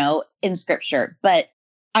 in scripture? But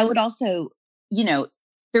I would also,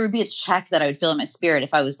 there would be a check that I would feel in my spirit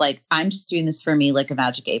if I was like, I'm just doing this for me, like a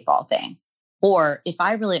magic 8-ball thing. Or if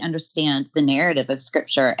I really understand the narrative of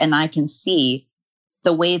scripture and I can see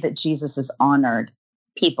the way that Jesus has honored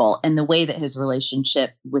people and the way that his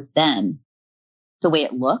relationship with them, the way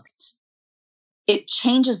it looked, it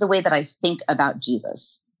changes the way that I think about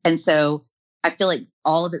Jesus. And so I feel like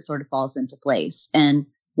all of it sort of falls into place. And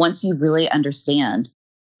once you really understand,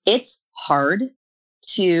 it's hard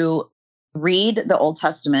to read the Old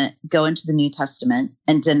Testament, go into the New Testament,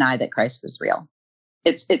 and deny that Christ was real.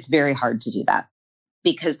 It's very hard to do that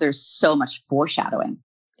because there's so much foreshadowing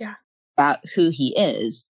about who he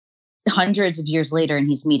is hundreds of years later, and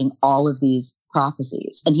he's meeting all of these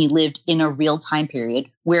prophecies. And he lived in a real time period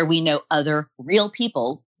where we know other real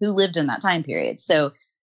people who lived in that time period. So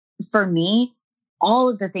for me, all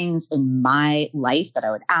of the things in my life that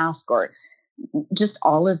I would ask, or just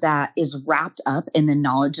all of that, is wrapped up in the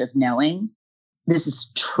knowledge of knowing this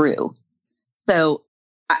is true. So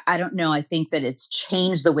I don't know. I think that it's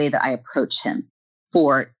changed the way that I approach him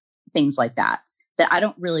for things like that I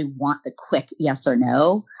don't really want the quick yes or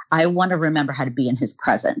no. I want to remember how to be in his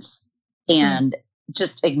presence and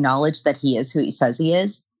just acknowledge that he is who he says he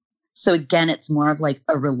is. So again, it's more of like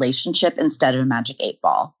a relationship instead of a magic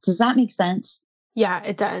 8-ball. Does that make sense? Yeah,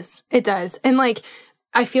 it does. It does. And like,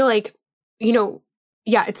 I feel like,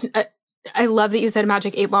 it's, I love that you said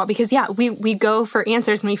magic 8-ball because we go for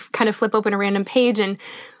answers and we kind of flip open a random page and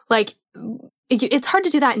like, it's hard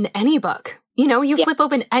to do that in any book. You flip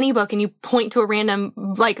open any book and you point to a random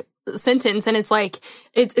like sentence and it's like,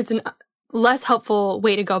 it's a less helpful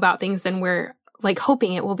way to go about things than we're like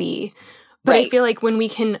hoping it will be. But I feel like when we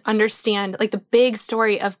can understand, like the big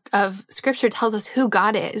story of scripture tells us who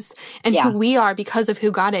God is and who we are because of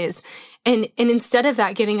who God is. And instead of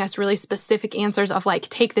that giving us really specific answers of like,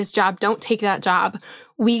 take this job, don't take that job,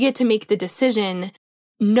 we get to make the decision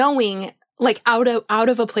knowing, like out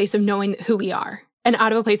of a place of knowing who we are and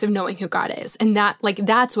out of a place of knowing who God is. And that, like,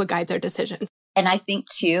 that's what guides our decisions. And I think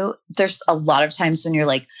too, there's a lot of times when you're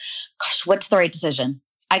like, gosh, what's the right decision?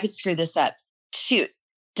 I could screw this up. Shoot.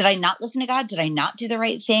 Did I not listen to God? Did I not do the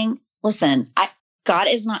right thing? Listen, God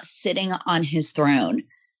is not sitting on his throne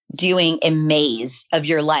doing a maze of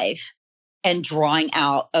your life and drawing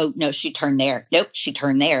out, oh, no, she turned there. Nope, she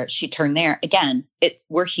turned there. She turned there. Again,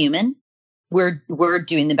 we're human. We're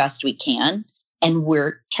doing the best we can. And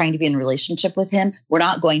we're trying to be in relationship with him. We're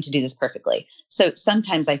not going to do this perfectly. So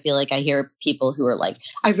sometimes I feel like I hear people who are like,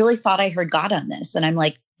 I really thought I heard God on this. And I'm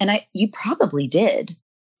like, you probably did.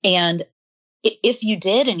 And if you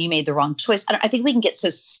did and you made the wrong choice, I think we can get so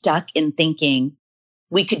stuck in thinking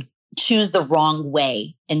we could choose the wrong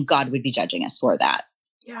way and God would be judging us for that.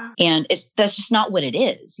 Yeah. And that's just not what it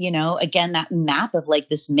is. Again, that map of like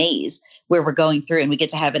this maze where we're going through and we get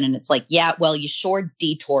to heaven and it's like, yeah, well, you sure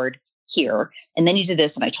detoured here. And then you did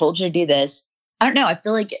this and I told you to do this. I don't know. I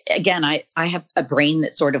feel like, again, I have a brain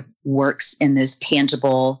that sort of works in those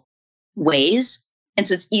tangible ways. And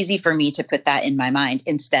so it's easy for me to put that in my mind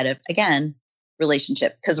instead of, again,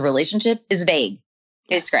 relationship, because relationship is vague.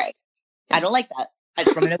 It's gray. Yes. I don't like that. I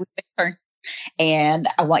just want to know which turn. And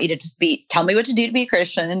I want you to just tell me what to do to be a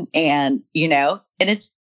Christian. And, and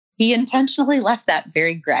he intentionally left that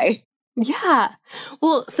very gray. Yeah.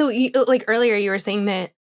 Well, so like earlier you were saying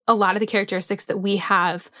that a lot of the characteristics that we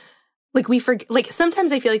have like we forget, like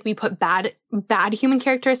sometimes I feel like we put bad human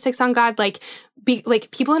characteristics on God. Like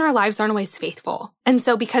people in our lives aren't always faithful. And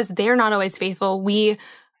so because they're not always faithful, we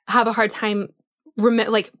have a hard time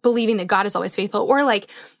believing that God is always faithful. Or like,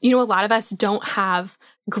 a lot of us don't have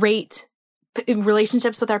great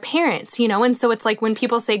relationships with our parents, And so it's like when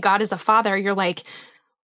people say God is a father, you're like,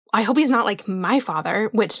 I hope he's not like my father,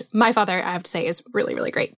 which my father, I have to say, is really,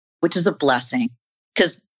 really great. Which is a blessing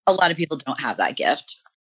because a lot of people don't have that gift.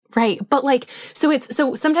 Right. But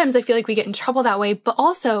so sometimes I feel like we get in trouble that way, but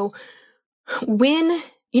also when,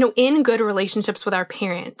 in good relationships with our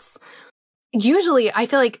parents, usually I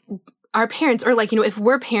feel like our parents or if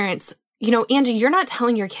we're parents, Angie, you're not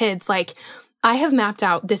telling your kids like, I have mapped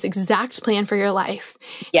out this exact plan for your life.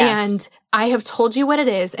 Yes. And I have told you what it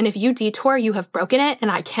is. And if you detour, you have broken it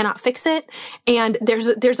and I cannot fix it. And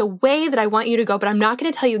there's a way that I want you to go, but I'm not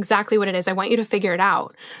going to tell you exactly what it is. I want you to figure it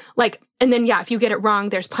out. And then, if you get it wrong,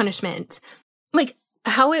 there's punishment.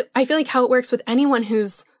 I feel like how it works with anyone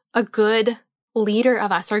who's a good leader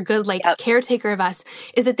of us or good caretaker of us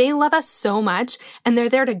is that they love us so much and they're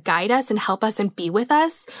there to guide us and help us and be with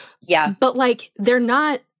us. Yeah. But they're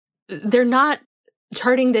not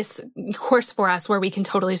charting this course for us where we can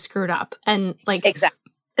totally screw it up. And exactly.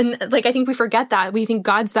 And I think we forget that. We think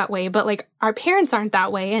God's that way, but our parents aren't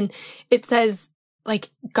that way. And it says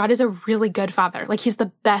God is a really good father. He's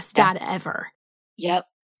the best dad ever. Yep.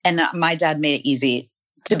 And my dad made it easy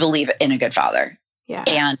to believe in a good father. Yeah.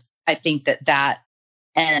 And I think that,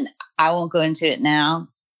 and I won't go into it now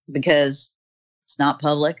because it's not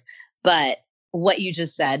public, but what you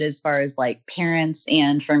just said as far as parents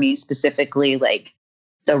and for me specifically,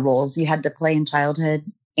 the roles you had to play in childhood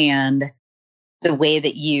and the way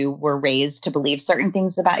that you were raised to believe certain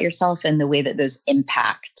things about yourself and the way that those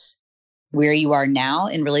impact where you are now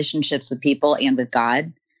in relationships with people and with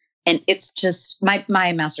God. And it's just my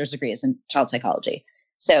master's degree is in child psychology.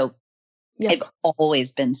 So I've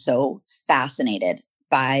always been so fascinated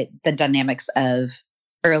by the dynamics of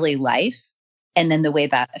early life and then the way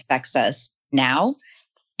that affects us now.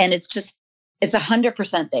 And it's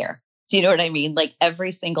 100% there. Do you know what I mean?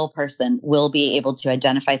 Every single person will be able to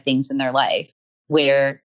identify things in their life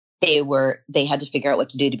where they had to figure out what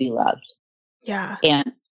to do to be loved. Yeah.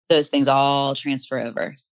 And those things all transfer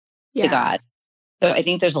over to God. So I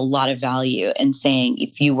think there's a lot of value in saying,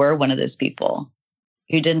 if you were one of those people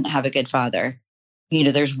who didn't have a good father,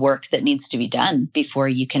 there's work that needs to be done before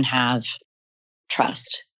you can have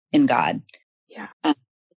trust in God. Yeah.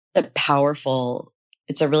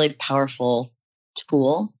 It's a really powerful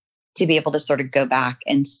tool to be able to sort of go back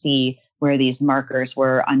and see where these markers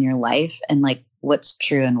were on your life and what's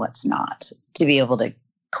true and what's not, to be able to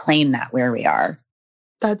claim that where we are.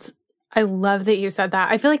 I love that you said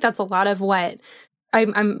that. I feel like that's a lot of what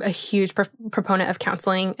I'm a huge proponent of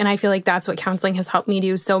counseling. And I feel like that's what counseling has helped me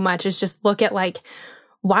do so much is just look at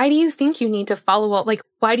why do you think you need to follow up?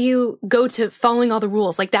 Why do you go to following all the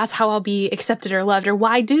rules? That's how I'll be accepted or loved. Or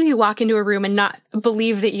why do you walk into a room and not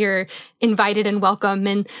believe that you're invited and welcome?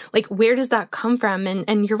 And where does that come from?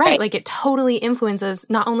 And you're right. It totally influences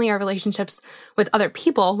not only our relationships with other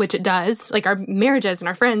people, which it does, our marriages and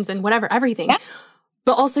our friends and whatever, everything,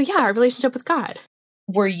 but also, our relationship with God.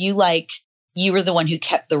 Were you you were the one who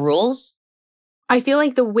kept the rules? I feel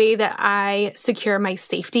like the way that I secure my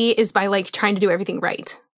safety is by trying to do everything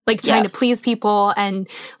right. Trying to please people. And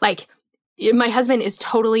my husband is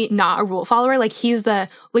totally not a rule follower. He's the,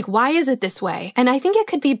 why is it this way? And I think it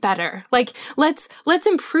could be better. Let's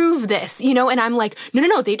improve this, and I'm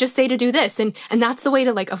no, they just say to do this. And that's the way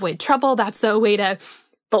to avoid trouble. That's the way to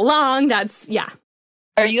belong.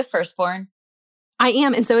 Are you a firstborn? I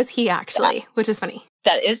am. And so is he actually, which is funny.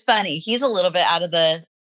 That is funny. He's a little bit out of the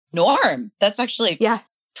norm. That's actually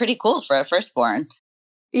pretty cool for a firstborn.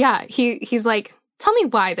 Yeah. He's tell me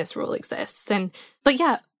why this rule exists.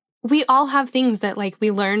 But we all have things that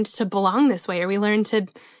we learned to belong this way, or we learned to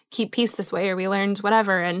keep peace this way, or we learned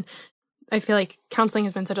whatever. And I feel like counseling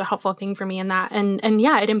has been such a helpful thing for me in that. And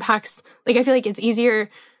it impacts, I feel like it's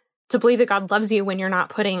easier to believe that God loves you when you're not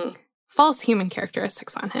putting false human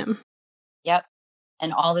characteristics on him. Yep.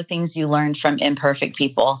 And all the things you learned from imperfect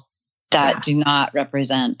people that do not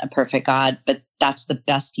represent a perfect God, but that's the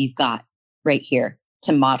best you've got right here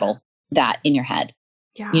to model that in your head.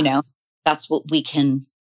 Yeah. That's what we can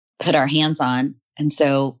put our hands on. And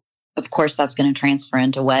so, of course, that's going to transfer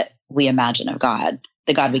into what we imagine of God,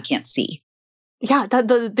 the God we can't see. Yeah,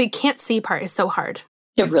 the can't see part is so hard.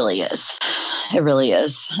 It really is. It really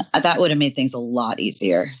is. That would have made things a lot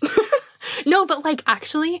easier. No, but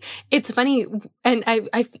actually, it's funny. And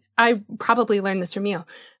I probably learned this from you.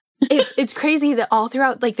 It's crazy that all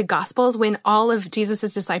throughout like the Gospels, when all of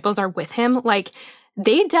Jesus's disciples are with him, like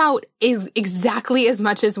they doubt is exactly as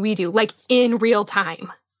much as we do, like in real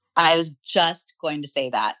time. I was just going to say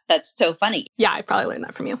that. That's so funny. Yeah, I probably learned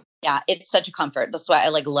that from you. Yeah, it's such a comfort. That's why I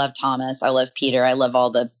like love Thomas. I love Peter. I love all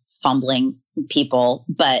the fumbling people.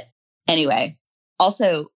 But anyway,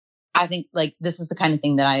 also, I think like this is the kind of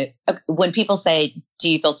thing that when people say, do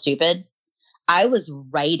you feel stupid? I was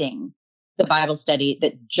writing the Bible study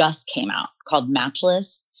that just came out called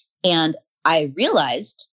Matchless. And I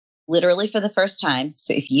realized literally for the first time,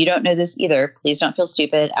 so if you don't know this either, please don't feel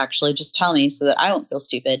stupid. Actually, just tell me so that I won't feel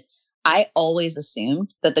stupid. I always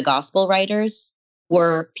assumed that the gospel writers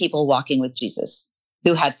were people walking with Jesus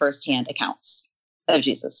who had firsthand accounts of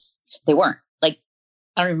Jesus. They weren't. Like,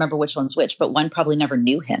 I don't remember which one's which, but one probably never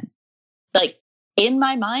knew him. Like, in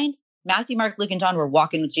my mind, Matthew, Mark, Luke, and John were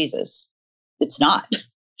walking with Jesus. It's not.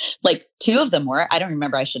 Like, two of them were. I don't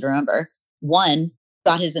remember. I should remember. One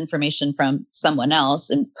got his information from someone else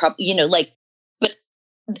and probably, but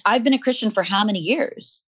I've been a Christian for how many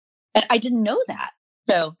years? And I didn't know that.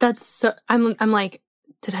 So that's so, I'm like,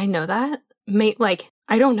 did I know that?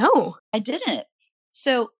 I don't know. I didn't.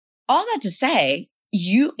 So all that to say,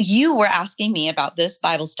 you were asking me about this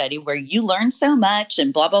Bible study where you learned so much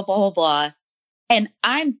and blah, blah, blah, blah, blah. And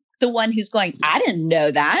I'm the one who's going, I didn't know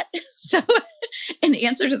that. So in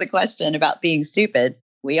answer to the question about being stupid,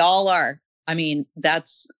 we all are. I mean,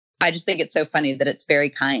 I just think it's so funny that it's very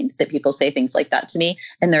kind that people say things like that to me.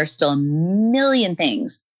 And there are still a million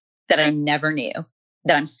things that I never knew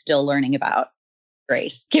that I'm still learning about.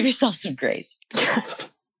 Grace. Give yourself some grace.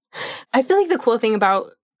 Yes. I feel like the cool thing about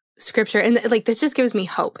scripture, and like this just gives me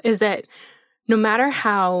hope, is that no matter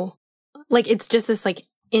how, like it's just this like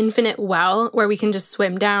infinite well where we can just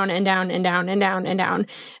swim down and down and down and down and down.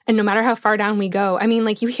 And no matter how far down we go, I mean,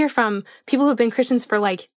 like you hear from people who've been Christians for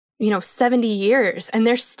like, 70 years and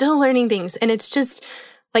they're still learning things. And it's just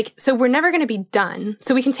like, so we're never going to be done.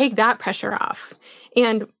 So we can take that pressure off.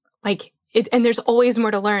 And like, and there's always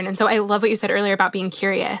more to learn. And so I love what you said earlier about being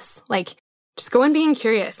curious. Like, just go in being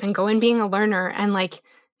curious and go in being a learner. And like,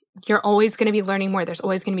 you're always going to be learning more. There's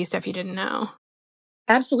always going to be stuff you didn't know.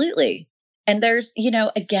 Absolutely. And there's,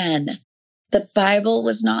 again, the Bible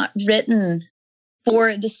was not written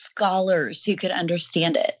for the scholars who could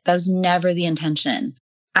understand it. That was never the intention.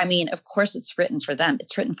 I mean, of course it's written for them.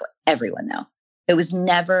 It's written for everyone though. It was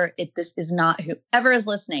never, this is not, whoever is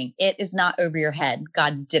listening, it is not over your head.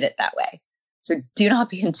 God did it that way. So do not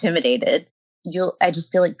be intimidated. I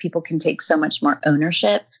just feel like people can take so much more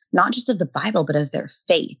ownership, not just of the Bible, but of their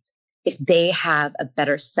faith, if they have a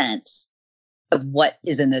better sense of what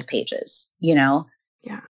is in those pages, Yeah.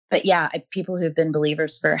 But yeah, people who've been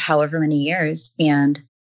believers for however many years and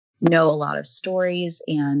know a lot of stories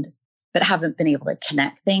but haven't been able to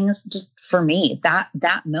connect things. Just for me, that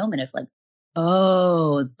moment of like,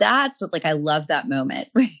 oh, that's what, like, I love that moment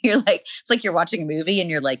where you're like, it's like you're watching a movie and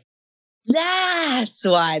you're like, that's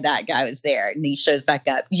why that guy was there. And he shows back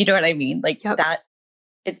up. You know what I mean? Like that,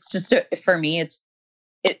 it's just, for me, it's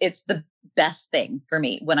the best thing for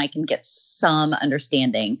me when I can get some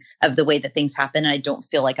understanding of the way that things happen. And I don't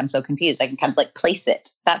feel like I'm so confused. I can kind of like place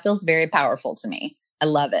it. That feels very powerful to me. I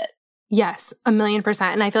love it. Yes, 1,000,000%.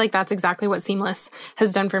 And I feel like that's exactly what Seamless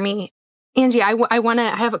has done for me. Angie, I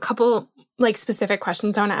have a couple like specific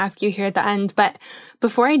questions I want to ask you here at the end. But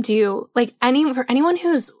before I do, like for anyone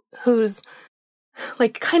who's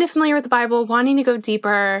like kind of familiar with the Bible, wanting to go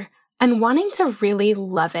deeper and wanting to really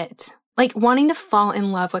love it, like wanting to fall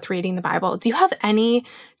in love with reading the Bible, do you have any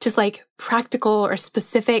just like practical or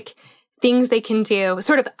specific things they can do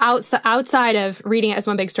sort of outside of reading it as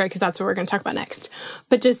one big story? Because that's what we're going to talk about next.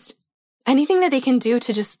 But just anything that they can do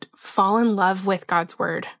to just fall in love with God's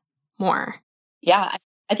word more. Yeah,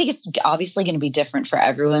 I think it's obviously going to be different for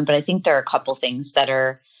everyone, but I think there are a couple things that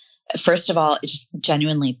are, first of all, just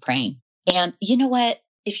genuinely praying. And you know what?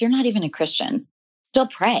 If you're not even a Christian, still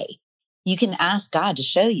pray. You can ask God to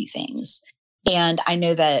show you things. And I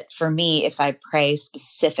know that for me, if I pray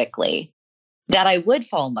specifically, that I would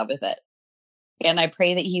fall in love with it. And I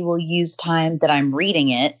pray that he will use time that I'm reading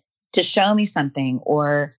it to show me something,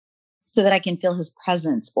 or so that I can feel his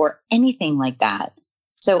presence or anything like that.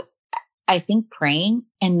 So I think praying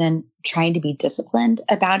and then trying to be disciplined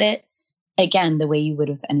about it, again, the way you would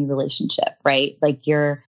with any relationship, right? Like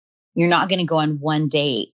you're not going to go on one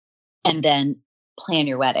date and then plan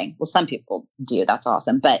your wedding. Well, some people do. That's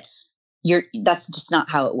awesome. But that's just not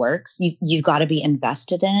how it works. You've got to be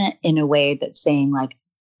invested in it in a way that's saying like,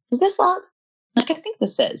 is this love? Like, I think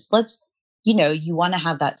this is. You want to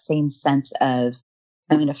have that same sense of,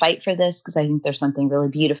 I'm going to fight for this because I think there's something really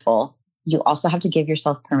beautiful you also have to give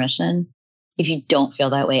yourself permission if you don't feel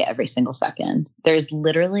that way every single second. There's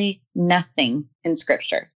literally nothing in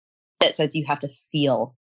scripture that says you have to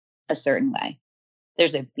feel a certain way.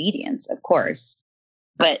 There's obedience, of course,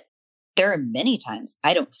 but there are many times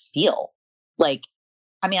I don't feel like,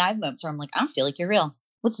 I have moments where I'm like, I don't feel like you're real.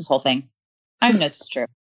 What's this whole thing? I don't know it's true.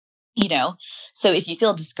 So if you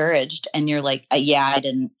feel discouraged and you're like, I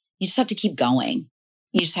didn't, you just have to keep going.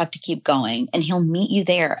 You just have to keep going and he'll meet you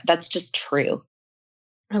there. That's just true.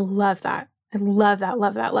 I love that. I love that.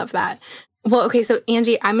 Love that. Love that. Well, okay. So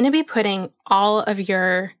Angie, I'm going to be putting all of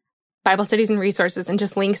your Bible studies and resources and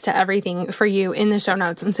just links to everything for you in the show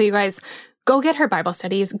notes. And so you guys go get her Bible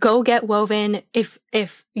studies, go get Woven. If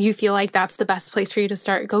you feel like that's the best place for you to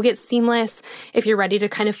start, go get Seamless. If you're ready to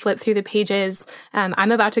kind of flip through the pages,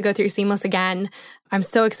 I'm about to go through Seamless again. I'm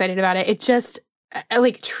so excited about it. It just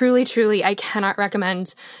truly, I cannot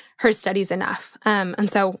recommend her studies enough.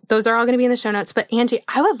 And so those are all going to be in the show notes. But Angie,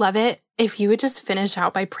 I would love it if you would just finish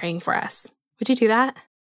out by praying for us. Would you do that?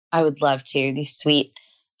 I would love to. These sweet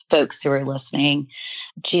folks who are listening.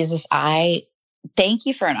 Jesus, I thank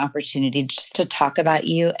you for an opportunity just to talk about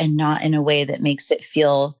you and not in a way that makes it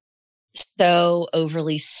feel so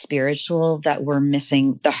overly spiritual that we're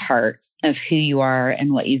missing the heart of who you are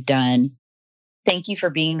and what you've done. Thank you for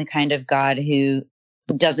being the kind of God who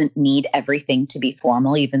doesn't need everything to be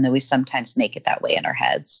formal, even though we sometimes make it that way in our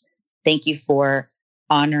heads. Thank you for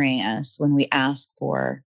honoring us when we ask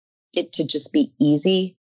for it to just be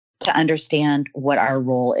easy to understand what our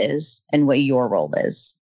role is and what your role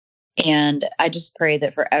is. And I just pray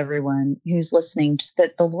that for everyone who's listening, just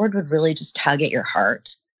that the Lord would really just tug at your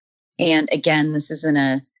heart. And again,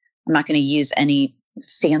 I'm not going to use any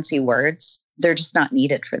fancy words. They're just not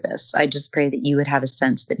needed for this. I just pray that you would have a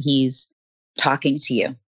sense that he's talking to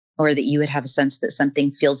you, or that you would have a sense that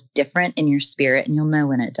something feels different in your spirit, and you'll know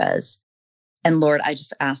when it does. And Lord, I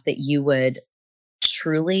just ask that you would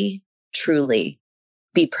truly, truly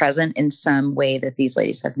be present in some way that these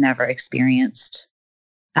ladies have never experienced.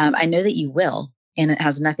 I know that you will, and it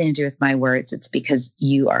has nothing to do with my words. It's because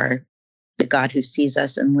you are the God who sees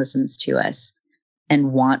us and listens to us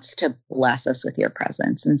and wants to bless us with your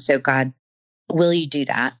presence. And so, God, will you do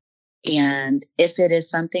that? And if it is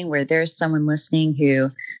something where there's someone listening who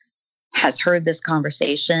has heard this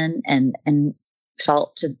conversation and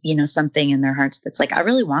felt something in their hearts that's like, I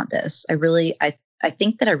really want this. I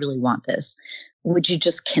think that I really want this. Would you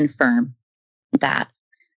just confirm that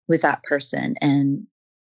with that person? And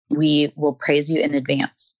we will praise you in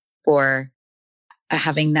advance for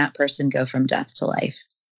having that person go from death to life.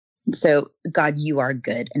 So, God, you are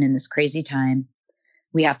good. And in this crazy time,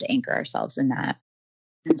 we have to anchor ourselves in that.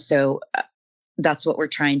 And so that's what we're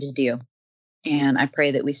trying to do. And I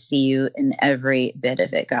pray that we see you in every bit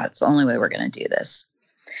of it, God. It's the only way we're going to do this.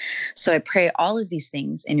 So I pray all of these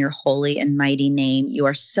things in your holy and mighty name. You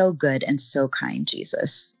are so good and so kind,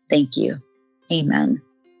 Jesus. Thank you. Amen.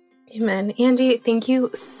 Amen. Angie, thank you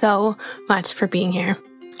so much for being here.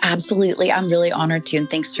 Absolutely. I'm really honored too. And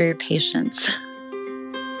thanks for your patience.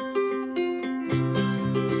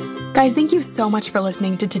 Guys, thank you so much for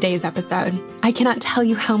listening to today's episode. I cannot tell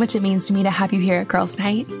you how much it means to me to have you here at Girls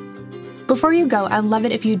Night. Before you go, I'd love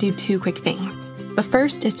it if you do 2 quick things. The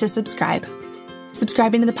first is to subscribe.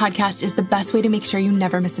 Subscribing to the podcast is the best way to make sure you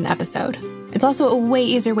never miss an episode. It's also a way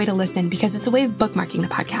easier way to listen because it's a way of bookmarking the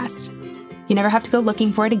podcast. You never have to go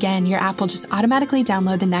looking for it again. Your app will just automatically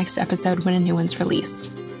download the next episode when a new one's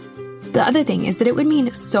released. The other thing is that it would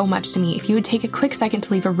mean so much to me if you would take a quick second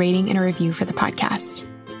to leave a rating and a review for the podcast.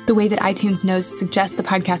 The way that iTunes knows to suggest the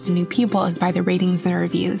podcast to new people is by the ratings and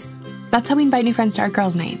reviews. That's how we invite new friends to our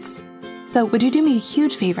girls' nights. So would you do me a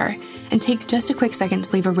huge favor and take just a quick second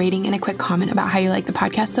to leave a rating and a quick comment about how you like the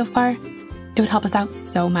podcast so far? It would help us out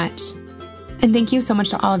so much. And thank you so much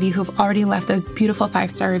to all of you who've already left those beautiful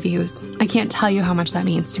 5-star reviews. I can't tell you how much that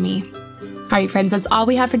means to me. All right, friends, that's all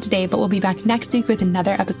we have for today, but we'll be back next week with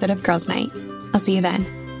another episode of Girls Night. I'll see you then.